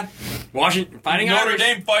 Hey, man, Washington fighting Notre Irish.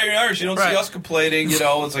 Dame fighting Irish. You don't Right. see us complaining. It's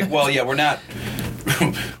like, well, yeah, we're not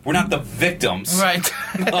the victims Right.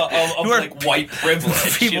 of We're like white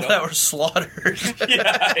privilege. People that were slaughtered.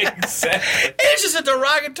 Yeah, exactly. It's just a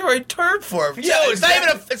derogatory term for them. Yeah, it's not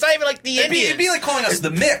even like the It'd Indians. be like calling us the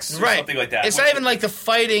mix or right. something like that. It's not even like the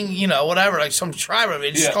fighting, whatever, like some tribe.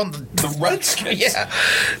 It's just called the Redskins. Yeah.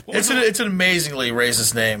 It's an amazingly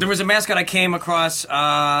racist name. There was a mascot I came across.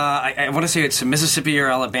 I want to say it's Mississippi or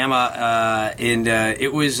Alabama, and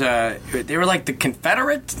it was they were like the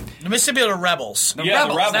Confederate, The Mississippi are the rebels. the Yeah,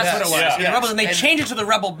 rebels. the rebels. That's what it was. Yeah. The rebels, and they And- changed it to the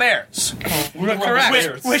Rebel Bears.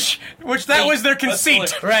 Correct. Which that was their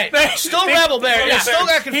conceit. Right. They- Still they- Rebel Bear. yeah. He's still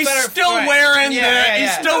got He's Confederate. still right. wearing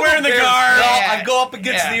he's still wearing the garb. Yeah. I go up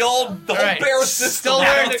against Yeah. the whole Right. bear system.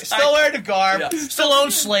 Still wearing the garb. Yeah. Still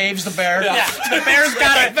owns slaves. The bear. Yeah. The bear's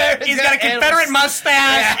got he's got a Confederate mustache.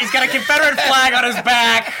 Yeah. He's got a Confederate flag on his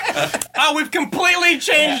back. Oh, we've completely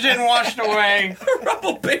changed it and washed away.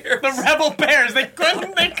 Rebel Bears. The Rebel Bears. They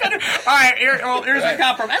couldn't. All right, here's a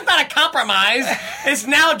compromise. That's not a compromise. It's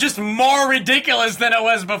now just more ridiculous than it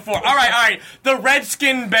was before. All right. The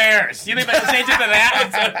Redskin Bears. You think they can change it to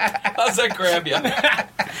that? How's that grab you?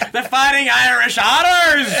 The Fighting Irish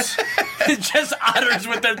Otters. Just otters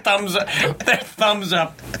with their thumbs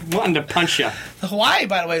up, wanting to punch you. Hawaii,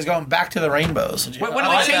 by the way, is going back to the rainbows. Did you Wait, know when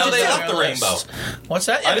that? did they change it they to? left the rainbow. What's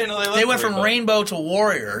that? I didn't know they left They the went from rainbow. rainbow to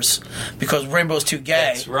warriors because rainbow's too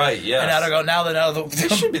gay. That's right, yes. And now they're going.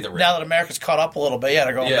 It should be the now that America's caught up a little bit. Yeah,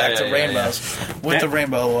 they're going back to rainbows with the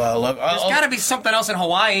rainbow logo. There's got to be something else in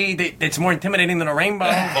Hawaii that's more intimidating than a rainbow.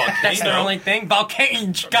 That's their only thing.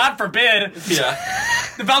 Volcano, God forbid. Yeah.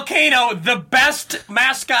 The volcano, the best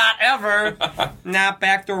mascot ever. Not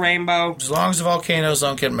back to rainbow. As long as the volcanoes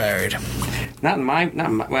don't get married. Not in my.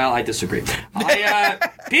 Well, I disagree.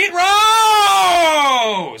 Pete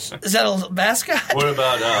Rose Is that a mascot? What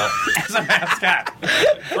about as a mascot.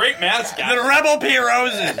 great mascot? The Rebel Pete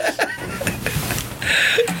Roses.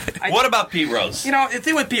 What about Pete Rose? The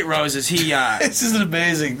thing with Pete Rose is he. This is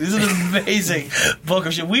amazing. This is an amazing book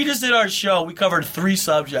of shit. We just did our show. We covered 3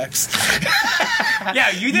 subjects.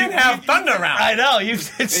 Yeah, you didn't have Thunder Round. I know. You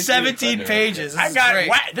did 17 Thunder. pages. This I is got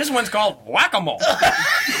great. this one's called Whack-A-Mole.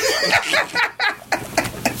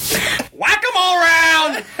 Whack-A-Mole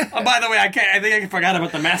round. Oh, by the way, I think I forgot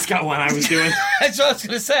about the mascot one I was doing. That's what I was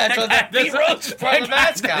going to say. I thought that Pete Rose is part of the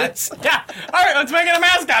mascots. Yeah. All right, let's make it a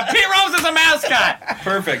mascot. Pete Rose is a mascot.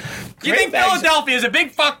 Perfect. You think Philadelphia is a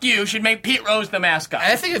big fuck you should make Pete Rose the mascot?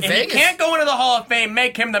 I think if he Vegas- can't go into the Hall of Fame,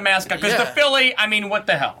 make him the mascot. Because Yeah. the Philly, what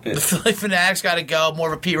the hell? The Philly Fanatics got to go. More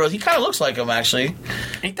of a Pete Rose. He kind of looks like him, actually.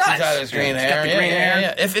 He does. He's got his green He's hair. got the green hair.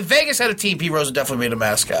 Yeah. If Vegas had a team, Pete Rose would definitely be the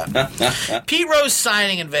mascot. Pete Rose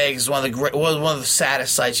signing in Vegas is one of the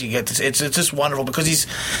status sites you get. It's just wonderful because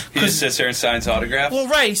He just sits there and signs autographs. well,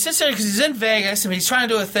 right. He sits there because he's in Vegas and he's trying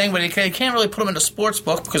to do a thing, but he can't really put him in the sports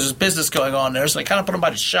book because there's business going on there. So they kind of put him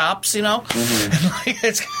by the shops, you know. Mm-hmm. And like,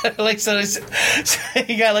 it's kind of like so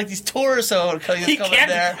you got like these tourists coming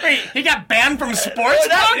there. Wait, he got banned from sports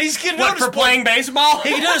No, book? he's getting What, rid of for sport- playing baseball? He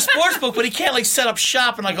can do a sports book, but he can't like set up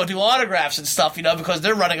shop and like go do autographs and stuff, you know, because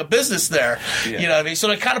they're running a business there. Yeah. You know what I mean? So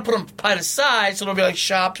they kind of put him by the side, so there'll be like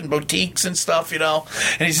shops and boutiques and stuff, you know.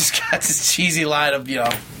 And he's just got this cheesy line of, you know,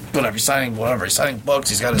 whatever, he's signing books.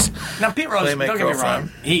 He's got his Now, Pete Rose, don't Playmate get me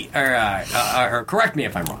wrong. girlfriend. Or correct me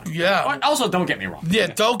if I'm wrong. Yeah. Also, don't get me wrong. Yeah,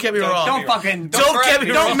 don't get me wrong. Don't fucking Don't get me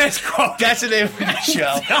don't wrong. misquote. That's the name of the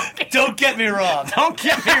show. Don't get me wrong. Don't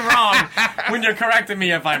get me wrong when you're correcting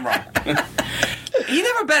me if I'm wrong. He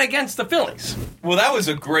never bet against the Phillies. Well, that was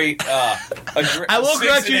a great. I will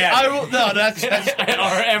correct you. No, that's Or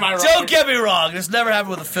am I wrong? don't get me wrong. This never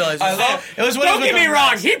happened with the Phillies. I love- It was when Don't it was get with me the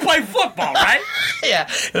wrong. Reds. He played football, right? Yeah,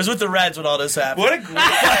 it was with the Reds when all this happened. What a great.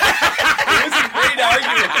 It was a great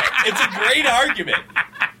argument. It's a great argument.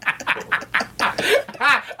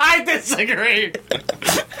 I disagree.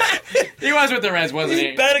 He was with the Reds, wasn't he?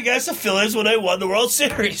 He bet against the Phillies when they won the World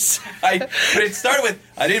Series. But it started with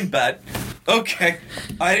I didn't bet. Okay,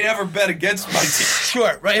 I never bet against my team.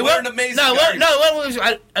 Sure, right. What an amazing No,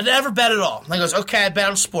 argument. I never bet at all. And he goes, okay, I bet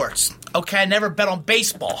on sports. Okay, I never bet on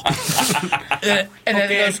baseball. and then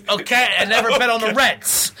he goes, okay, I never bet on the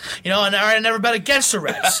Reds. You know, and I never bet against the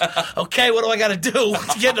Reds. Okay, what do I got to do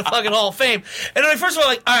to get in the fucking Hall of Fame? And then first of all,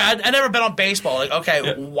 like, all right, I never bet on baseball. Like,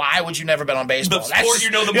 okay, why would you never bet on baseball? The sport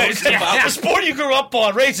you know the most about. The sport you grew up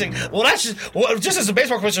on, racing. Well, that's just as a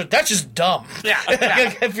baseball commissioner, that's just dumb. Yeah.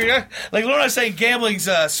 If you're like, we're not saying gambling's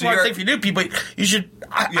a smart you're- thing for new people. You should.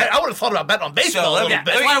 I would have thought about betting on baseball a little bit.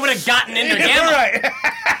 That's why I would have gotten into gambling. Right.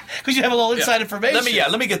 Because you have a little inside information.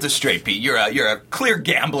 Let me get this straight, Pete. You're a clear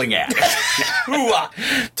gambling addict who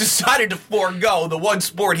decided to forego the one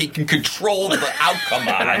sport he can control the outcome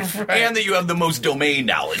on, and that you have the most domain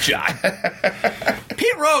knowledge on.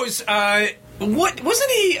 Pete Rose,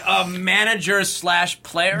 wasn't he a manager /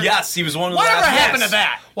 player? Yes, he was one of the Whatever last happened ones. to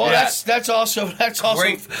that? Well, Yeah. that's also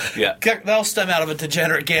Great. Yeah. that'll stem out of a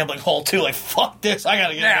degenerate gambling hole too. Like, fuck this, I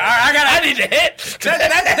gotta get. Yeah, I need to hit.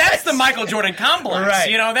 That's the Michael Jordan complex. Right.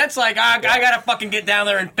 You know, that's like, I gotta fucking get down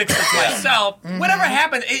there and fix this myself. Whatever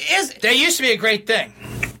happened, it is. There used to be a great thing.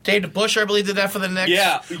 David Bush, I believe, did that for the Knicks.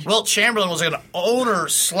 Yeah. Wilt Chamberlain was like an owner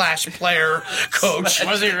 / player coach.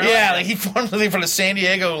 Was he really? Yeah, like he formerly for the San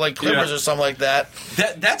Diego Clippers or something like that.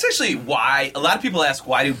 That's actually why a lot of people ask,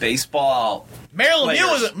 why do baseball Merrill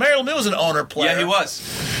players- Lemieux was an owner player. Yeah, he was.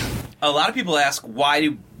 A lot of people ask, why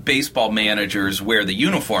do baseball managers wear the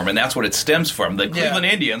uniform? And that's what it stems from. The Cleveland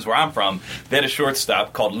Indians, where I'm from, they had a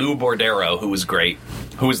shortstop called Lou Bordero, who was great,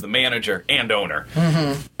 who was the manager and owner.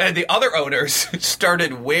 Mm-hmm. And the other owners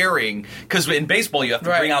started wearing, because in baseball you have to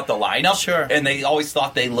bring out the lineup, Sure. and they always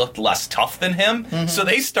thought they looked less tough than him, so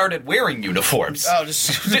they started wearing uniforms. Oh, just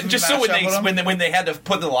So when they had to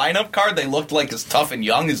put the lineup card, they looked like as tough and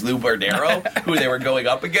young as Lou Bordero, who they were going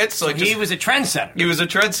up against. So He was a trendsetter. he was a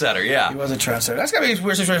trendsetter, yeah. He was a trendsetter. That's gotta be a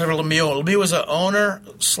weird situation for Lemieux. Lemieux was an owner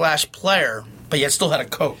 / player, but yet still had a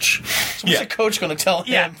coach. So what's the coach going to tell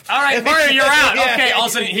him? Yeah. All right, Mario, you're out. Yeah. Okay. All of a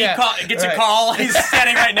sudden, he gets a call. He's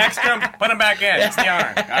standing right next to him. Put him back in. It's the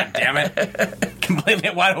owner. God damn it. Completely.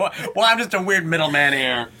 Well, I'm just a weird middleman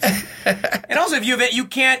here. And also, if you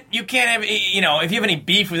can't have, you know, if you have any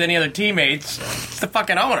beef with any other teammates, it's the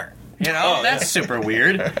fucking owner. You know, that's super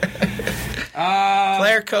weird.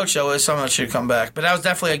 Player coach though is something that should come back, but that was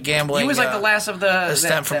definitely a gambling. He was like the last of the.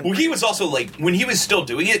 stem from- Well, he was also like, when he was still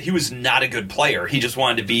doing it, he was not a good player. He just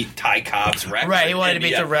wanted to beat Ty Cobb's record. Right, he wanted to And,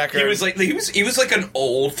 beat the record. He was like an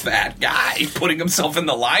old fat guy putting himself in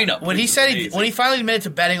the lineup. When he said when he finally admitted to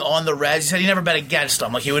betting on the Reds, he said he never bet against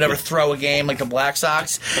them. Like he would never throw a game like the Black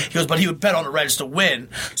Sox. He goes, but he would bet on the Reds to win.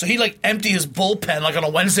 So he'd like empty his bullpen like on a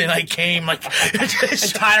Wednesday night game, like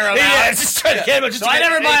just tire him yeah, out. just trying to get him. Just So to I get-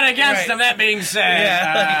 never bet against right. him. That being said,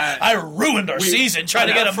 Yeah, I ruined our season trying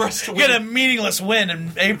to get a meaningless win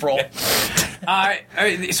in April.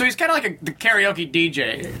 so he's kind of like the karaoke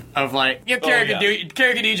DJ of like, you know,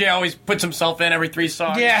 karaoke DJ always puts himself in every 3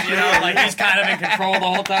 songs. Yeah. You know, like he's kind of in control the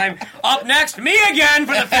whole time. Up next, me again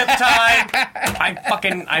for the 5th time.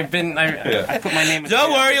 I put my name in.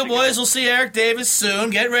 Don't worry, you boys. We'll see Eric Davis soon.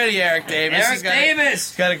 Get ready, Eric Davis. Eric Davis.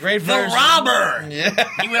 He's got a great The version. robber. Yeah.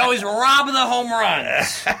 He would always rob the home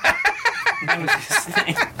runs. That was his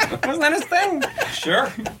thing. Wasn't that his thing? Sure.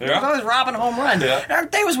 He was always robbing home runs. Yeah. Eric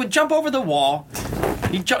Davis would jump over the wall,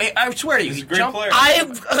 I swear to you, He's a great player.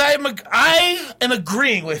 I am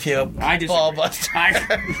agreeing with you. I disagree. Ball buster.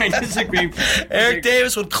 I disagree. Eric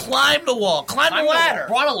Davis would climb the wall, climb the ladder,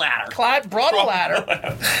 Brought a ladder. brought a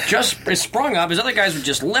ladder. Just it sprung up. His other guys would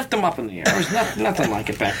just lift him up in the air. There was nothing like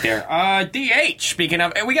it back there. DH. Speaking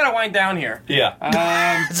of, we got to wind down here. Yeah.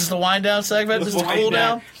 Is this the wind down segment? Is this the Wind cool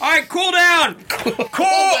down. down? All right, cool down. Cool.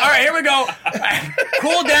 All right, here we go.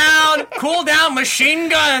 Cool down, machine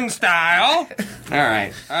gun style. All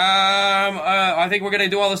right. I think we're gonna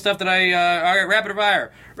do all the stuff that all right, rapid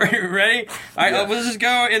fire. Ready? All right. Let's just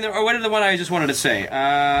go. What is the one I just wanted to say?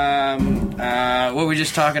 What were we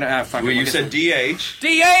just talking about? Fuck. Well, you said DH.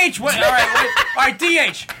 DH. What? All right.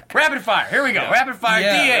 DH. Rapid fire. Here we go. Rapid fire.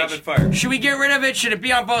 Yeah, DH. rapid fire. Should we get rid of it? Should it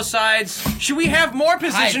be on both sides? Should we have more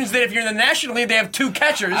positions that if you're in the National League, they have 2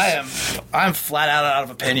 catchers? I'm flat out of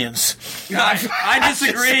opinions. I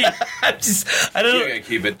disagree. I don't. You gotta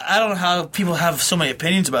keep it. I don't know how people have so many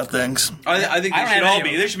opinions about things. I think I they don't should have all any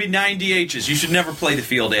be. of There should be 9 DHs. You should never play the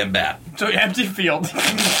field and bat. So empty field,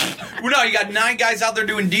 Well, no, you got 9 guys out there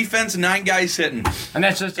doing defense and 9 guys hitting. and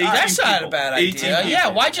that's just That's not people. a bad 18 idea. people. Yeah,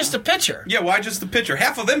 why just a pitcher? Yeah, why just the pitcher?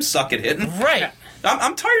 Half of them suck at hitting. Right.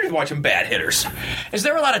 I'm tired of watching bad hitters. Is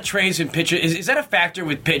there a lot of trades in pitcher? Is that a factor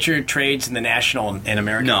with pitcher trades in the National and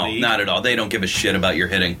American No, League? not at all. They don't give a shit about your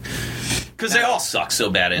hitting. Because they all suck so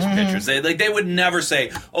bad as pitchers. They would never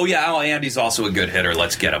say, "Oh yeah, Andy's also a good hitter.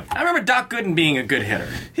 Let's get him." I remember Doc Gooden being a good hitter.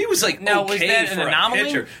 He was like Now, okay was that an for anomaly? a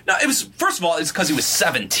pitcher. No, it was first of all, it's because he was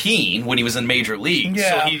 17 when he was in major league.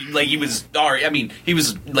 Yeah. So he was. He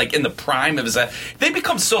was like in the prime of his. They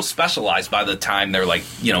become so specialized by the time they're like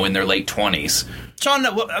in their late 20s. John,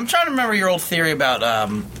 I'm trying to remember your old theory about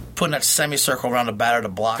putting that semicircle around the batter to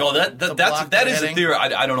block. Oh, to block that the is a hitting. theory.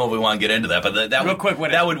 I don't know if we want to get into that, but that Real would quick, what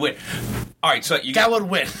that is- would win. All right, so you That get, would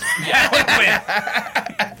win.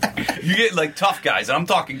 you get like tough guys, and I'm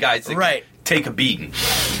talking guys that Right. take a beating.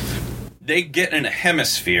 They get in a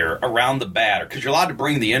hemisphere around the batter because you're allowed to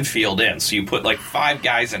bring the infield in. So you put like 5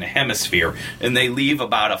 guys in a hemisphere, and they leave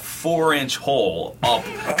about a 4-inch hole up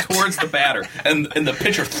towards the batter, and the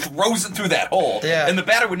pitcher throws it through that hole, Yeah. and the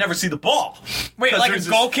batter would never see the ball. Wait, 'Cause like a there's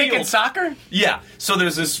this goal kick in field- soccer? Yeah, so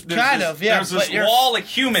there's this Kind of, yeah, There's this but you're- wall of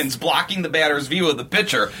humans blocking the batter's view of the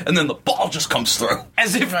pitcher, and then the ball just comes through.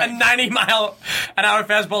 As if Right. a 90-mile-an-hour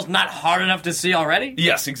fastball's not hard enough to see already?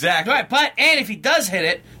 Yes, exactly. Right, and if he does hit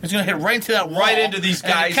it, it's going to hit right into that wall. Right into these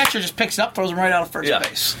and guys. the catcher just picks it up, throws him right out of first Yeah.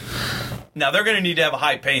 base. Now they're going to need to have a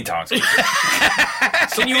high paint tolerance.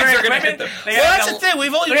 Can you things wear are gonna equipment? hit them. They Well, have that's to- the thing.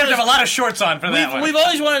 We've always They have wanted to have a lot of shorts on for that one. We've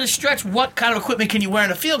always wanted to stretch what kind of equipment can you wear in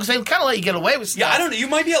the field because they kind of let you get away with stuff. Yeah, I don't know. You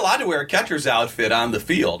might be allowed to wear a catcher's outfit on the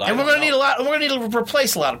field. And we're going to need a lot. We're going to need to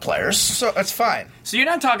replace a lot of players, so that's fine. So you're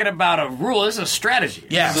not talking about a rule. This is a strategy.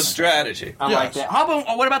 Yes. It's a strategy. I like that. How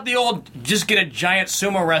about what about the old just get a giant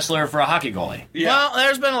sumo wrestler for a hockey goalie? Yeah.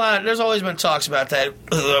 Well, there's always been talks about that.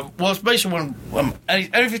 Well, especially when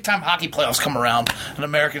every time hockey playoffs come around, and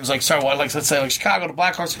Americans let's say like Chicago, the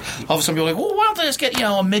Blackhawks, all of a sudden people are like, well, why don't they just get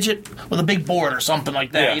a midget with a big board or something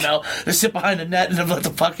like that? Yeah. They sit behind the net and they let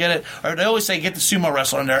the puck hit it. Or they always say get the sumo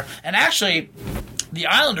wrestler in there. And actually, the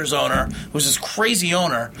Islanders owner, who's this crazy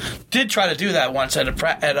owner, did try to do that once at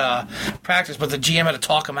practice, but the GM had to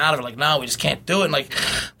talk him out of it. Like, no, we just can't do it. And like,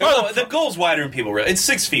 The goal's wider than people realize. It's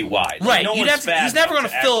 6 feet wide. right, No he's one's fat never going to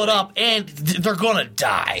enough fill it actually- up, and they're going to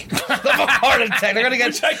die of a heart attack. They're going to get.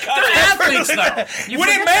 Which I kinda- Athletes, though. You Would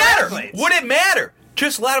it forget matter? athletes. Would it matter?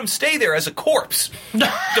 Just let him stay there as a corpse,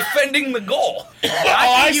 defending the goal.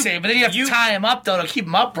 I you- see, but then you have you- to tie him up though to keep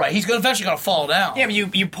him upright. He's eventually going to fall down. Yeah, but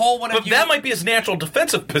you pull one of But you. that might be his natural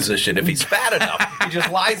defensive position if he's fat enough. He just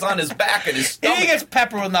lies on his back and his If stomach. he gets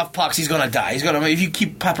peppered with enough pucks, he's going to die. He's going to. If you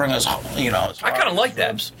keep peppering his, I kind of like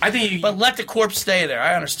that. I think you. But let the corpse stay there.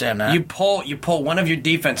 I understand that. you pull one of your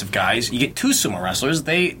defensive guys. You get 2 sumo wrestlers.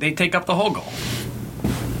 They take up the whole goal.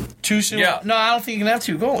 two sumo. Yeah. No, I don't think you can have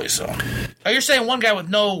 2 goalies. So, you're saying one guy with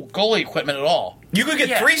no goalie equipment at all? You could get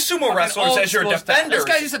Yeah. 3 sumo Fucking wrestlers old as your school style. defenders.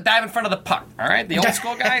 This guy used to dive in front of the puck. All right, the old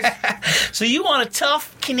school guys. So you want a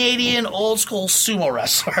tough Canadian old school sumo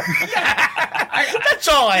wrestler? That's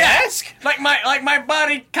all I ask. like my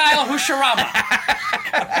buddy Kyle Husharama.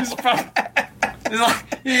 He's from.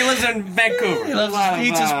 He lives in Vancouver. He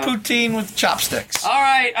eats his poutine with chopsticks. All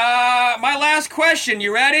right, my last question.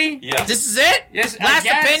 You ready? Yeah. This is it? Yes, I Last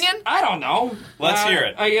guess. opinion? I don't know. Let's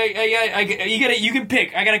hear it. You can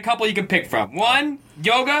pick. I got a couple you can pick from. One,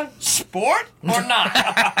 yoga, sport or not?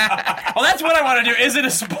 Well, that's what I want to do. Is it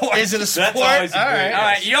a sport? Is it a sport? always a all great right. All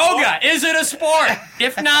right, yoga. Is it a sport?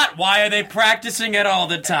 If not, why are they practicing it all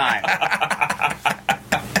the time?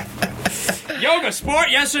 Yoga,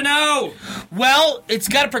 sport, yes or no? Well, it's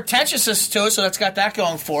got a pretentiousness to it, so that's got that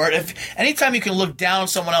going for it. If anytime you can look down on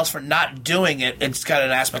someone else for not doing it, it's got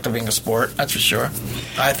an aspect of being a sport. That's for sure.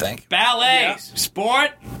 I think. Ballet,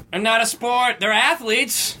 sport or not a sport? They're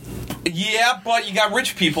athletes. Yeah, but you got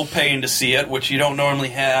rich people paying to see it, which you don't normally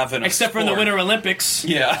have in a Except for in the sport. Winter Olympics.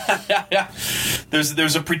 Yeah.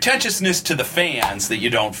 There's a pretentiousness to the fans that you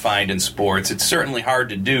don't find in sports. It's certainly hard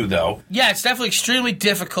to do, though. Yeah, it's definitely extremely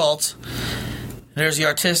difficult. There's the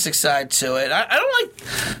artistic side to it. I don't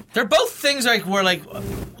like. They're both things like where like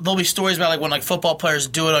there'll be stories about like when like football players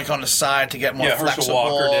do it like on the side to get more Herschel flexible.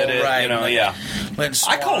 Walker did it, right? you know, like, yeah. Lynn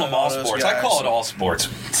I call Swann them all and those sports. guys. I call it all sports.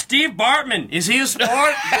 Steve Bartman, is he a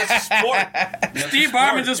sport? It's a sport. Steve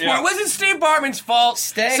Bartman's a sport. Yeah. Wasn't Steve Bartman's fault?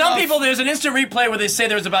 Staying Some off- people, there's an instant replay where they say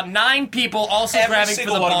there was about 9 people also Every grabbing for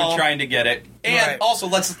single the one of ball. them trying to get it. And Right. also,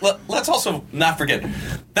 let's also not forget,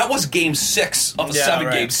 that was Game 6 of a Yeah, 7-game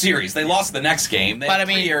right. series. They lost the next game. They But had I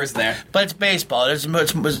mean- 3 years there. But it's baseball.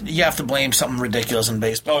 You have to blame something ridiculous in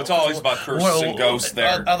baseball. Oh, it's always about curses and ghosts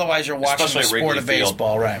there. Otherwise, you're watching Especially the sport Wrigley of Field.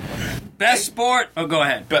 baseball, right? Best sport? Oh, go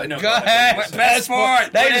ahead. But no, Go ahead. Best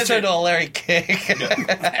sport. Now What you just is turned it? to a Larry King.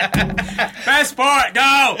 Best sport.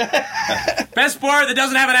 Go. Best sport that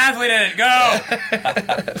doesn't have an athlete in it. Go.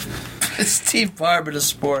 Steve Barber, the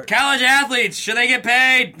sport, College athletes, should they get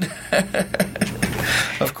paid?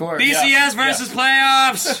 of course. BCS versus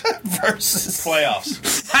playoffs. Versus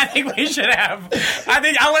playoffs. I think we should have.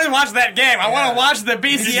 I want to watch that game. I want to watch the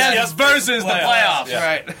BCS versus the playoffs. Yeah.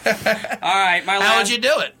 Right. All right, my How last, would you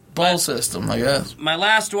do it? Bowl system, I guess. my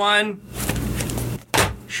last one.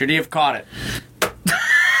 Should he have caught it?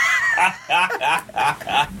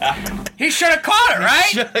 He should have caught it,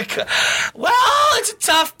 right? Well, it's a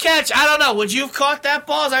tough catch. I don't know. Would you have caught that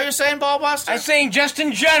ball? Is that what you're saying, Ball Buster? I'm saying just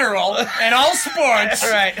in general, in all sports,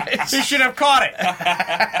 Right. he should have caught it.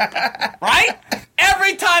 Right?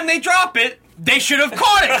 Every time they drop it, they should have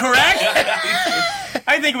caught it, correct?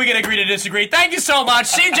 I think we can agree to disagree. Thank you so much.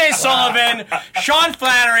 CJ Sullivan, Sean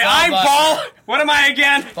Flannery, I'm Buster. Ball. What am I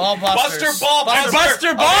again? Ball Busters. Buster Ball I'm Buster.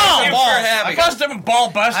 Buster Ball. Buster Ball. I'm Buster Ball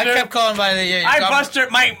Buster. I kept calling by the. I Buster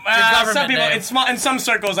my government some people name. in some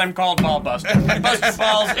circles I'm called Ball Buster. Buster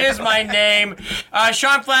Balls is my name.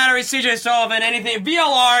 Sean Flannery, CJ Sullivan, anything.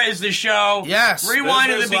 VLR is the show. Yes.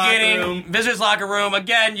 Rewind to the Visitors Locker beginning. Room. Visitors Locker Room.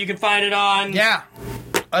 Again, you can find it on. Yeah.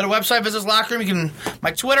 At the website, Visitors Locker Room. You can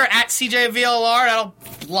my Twitter at CJVLR. That'll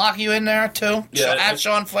lock you in there too. Yeah, At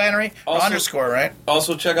Sean Flannery Also- underscore, right?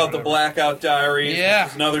 Also, check out the Blackout Diaries. Yeah.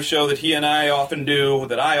 Which is another show that he and I often do,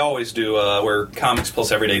 that I always do, where comics plus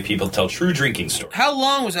everyday people tell true drinking stories. How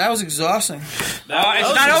long was that? That was exhausting. It's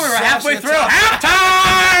was not over. We're halfway exhausting. through.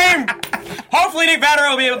 Halftime. Hopefully, Nick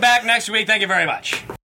Vatero will be back next week. Thank you very much.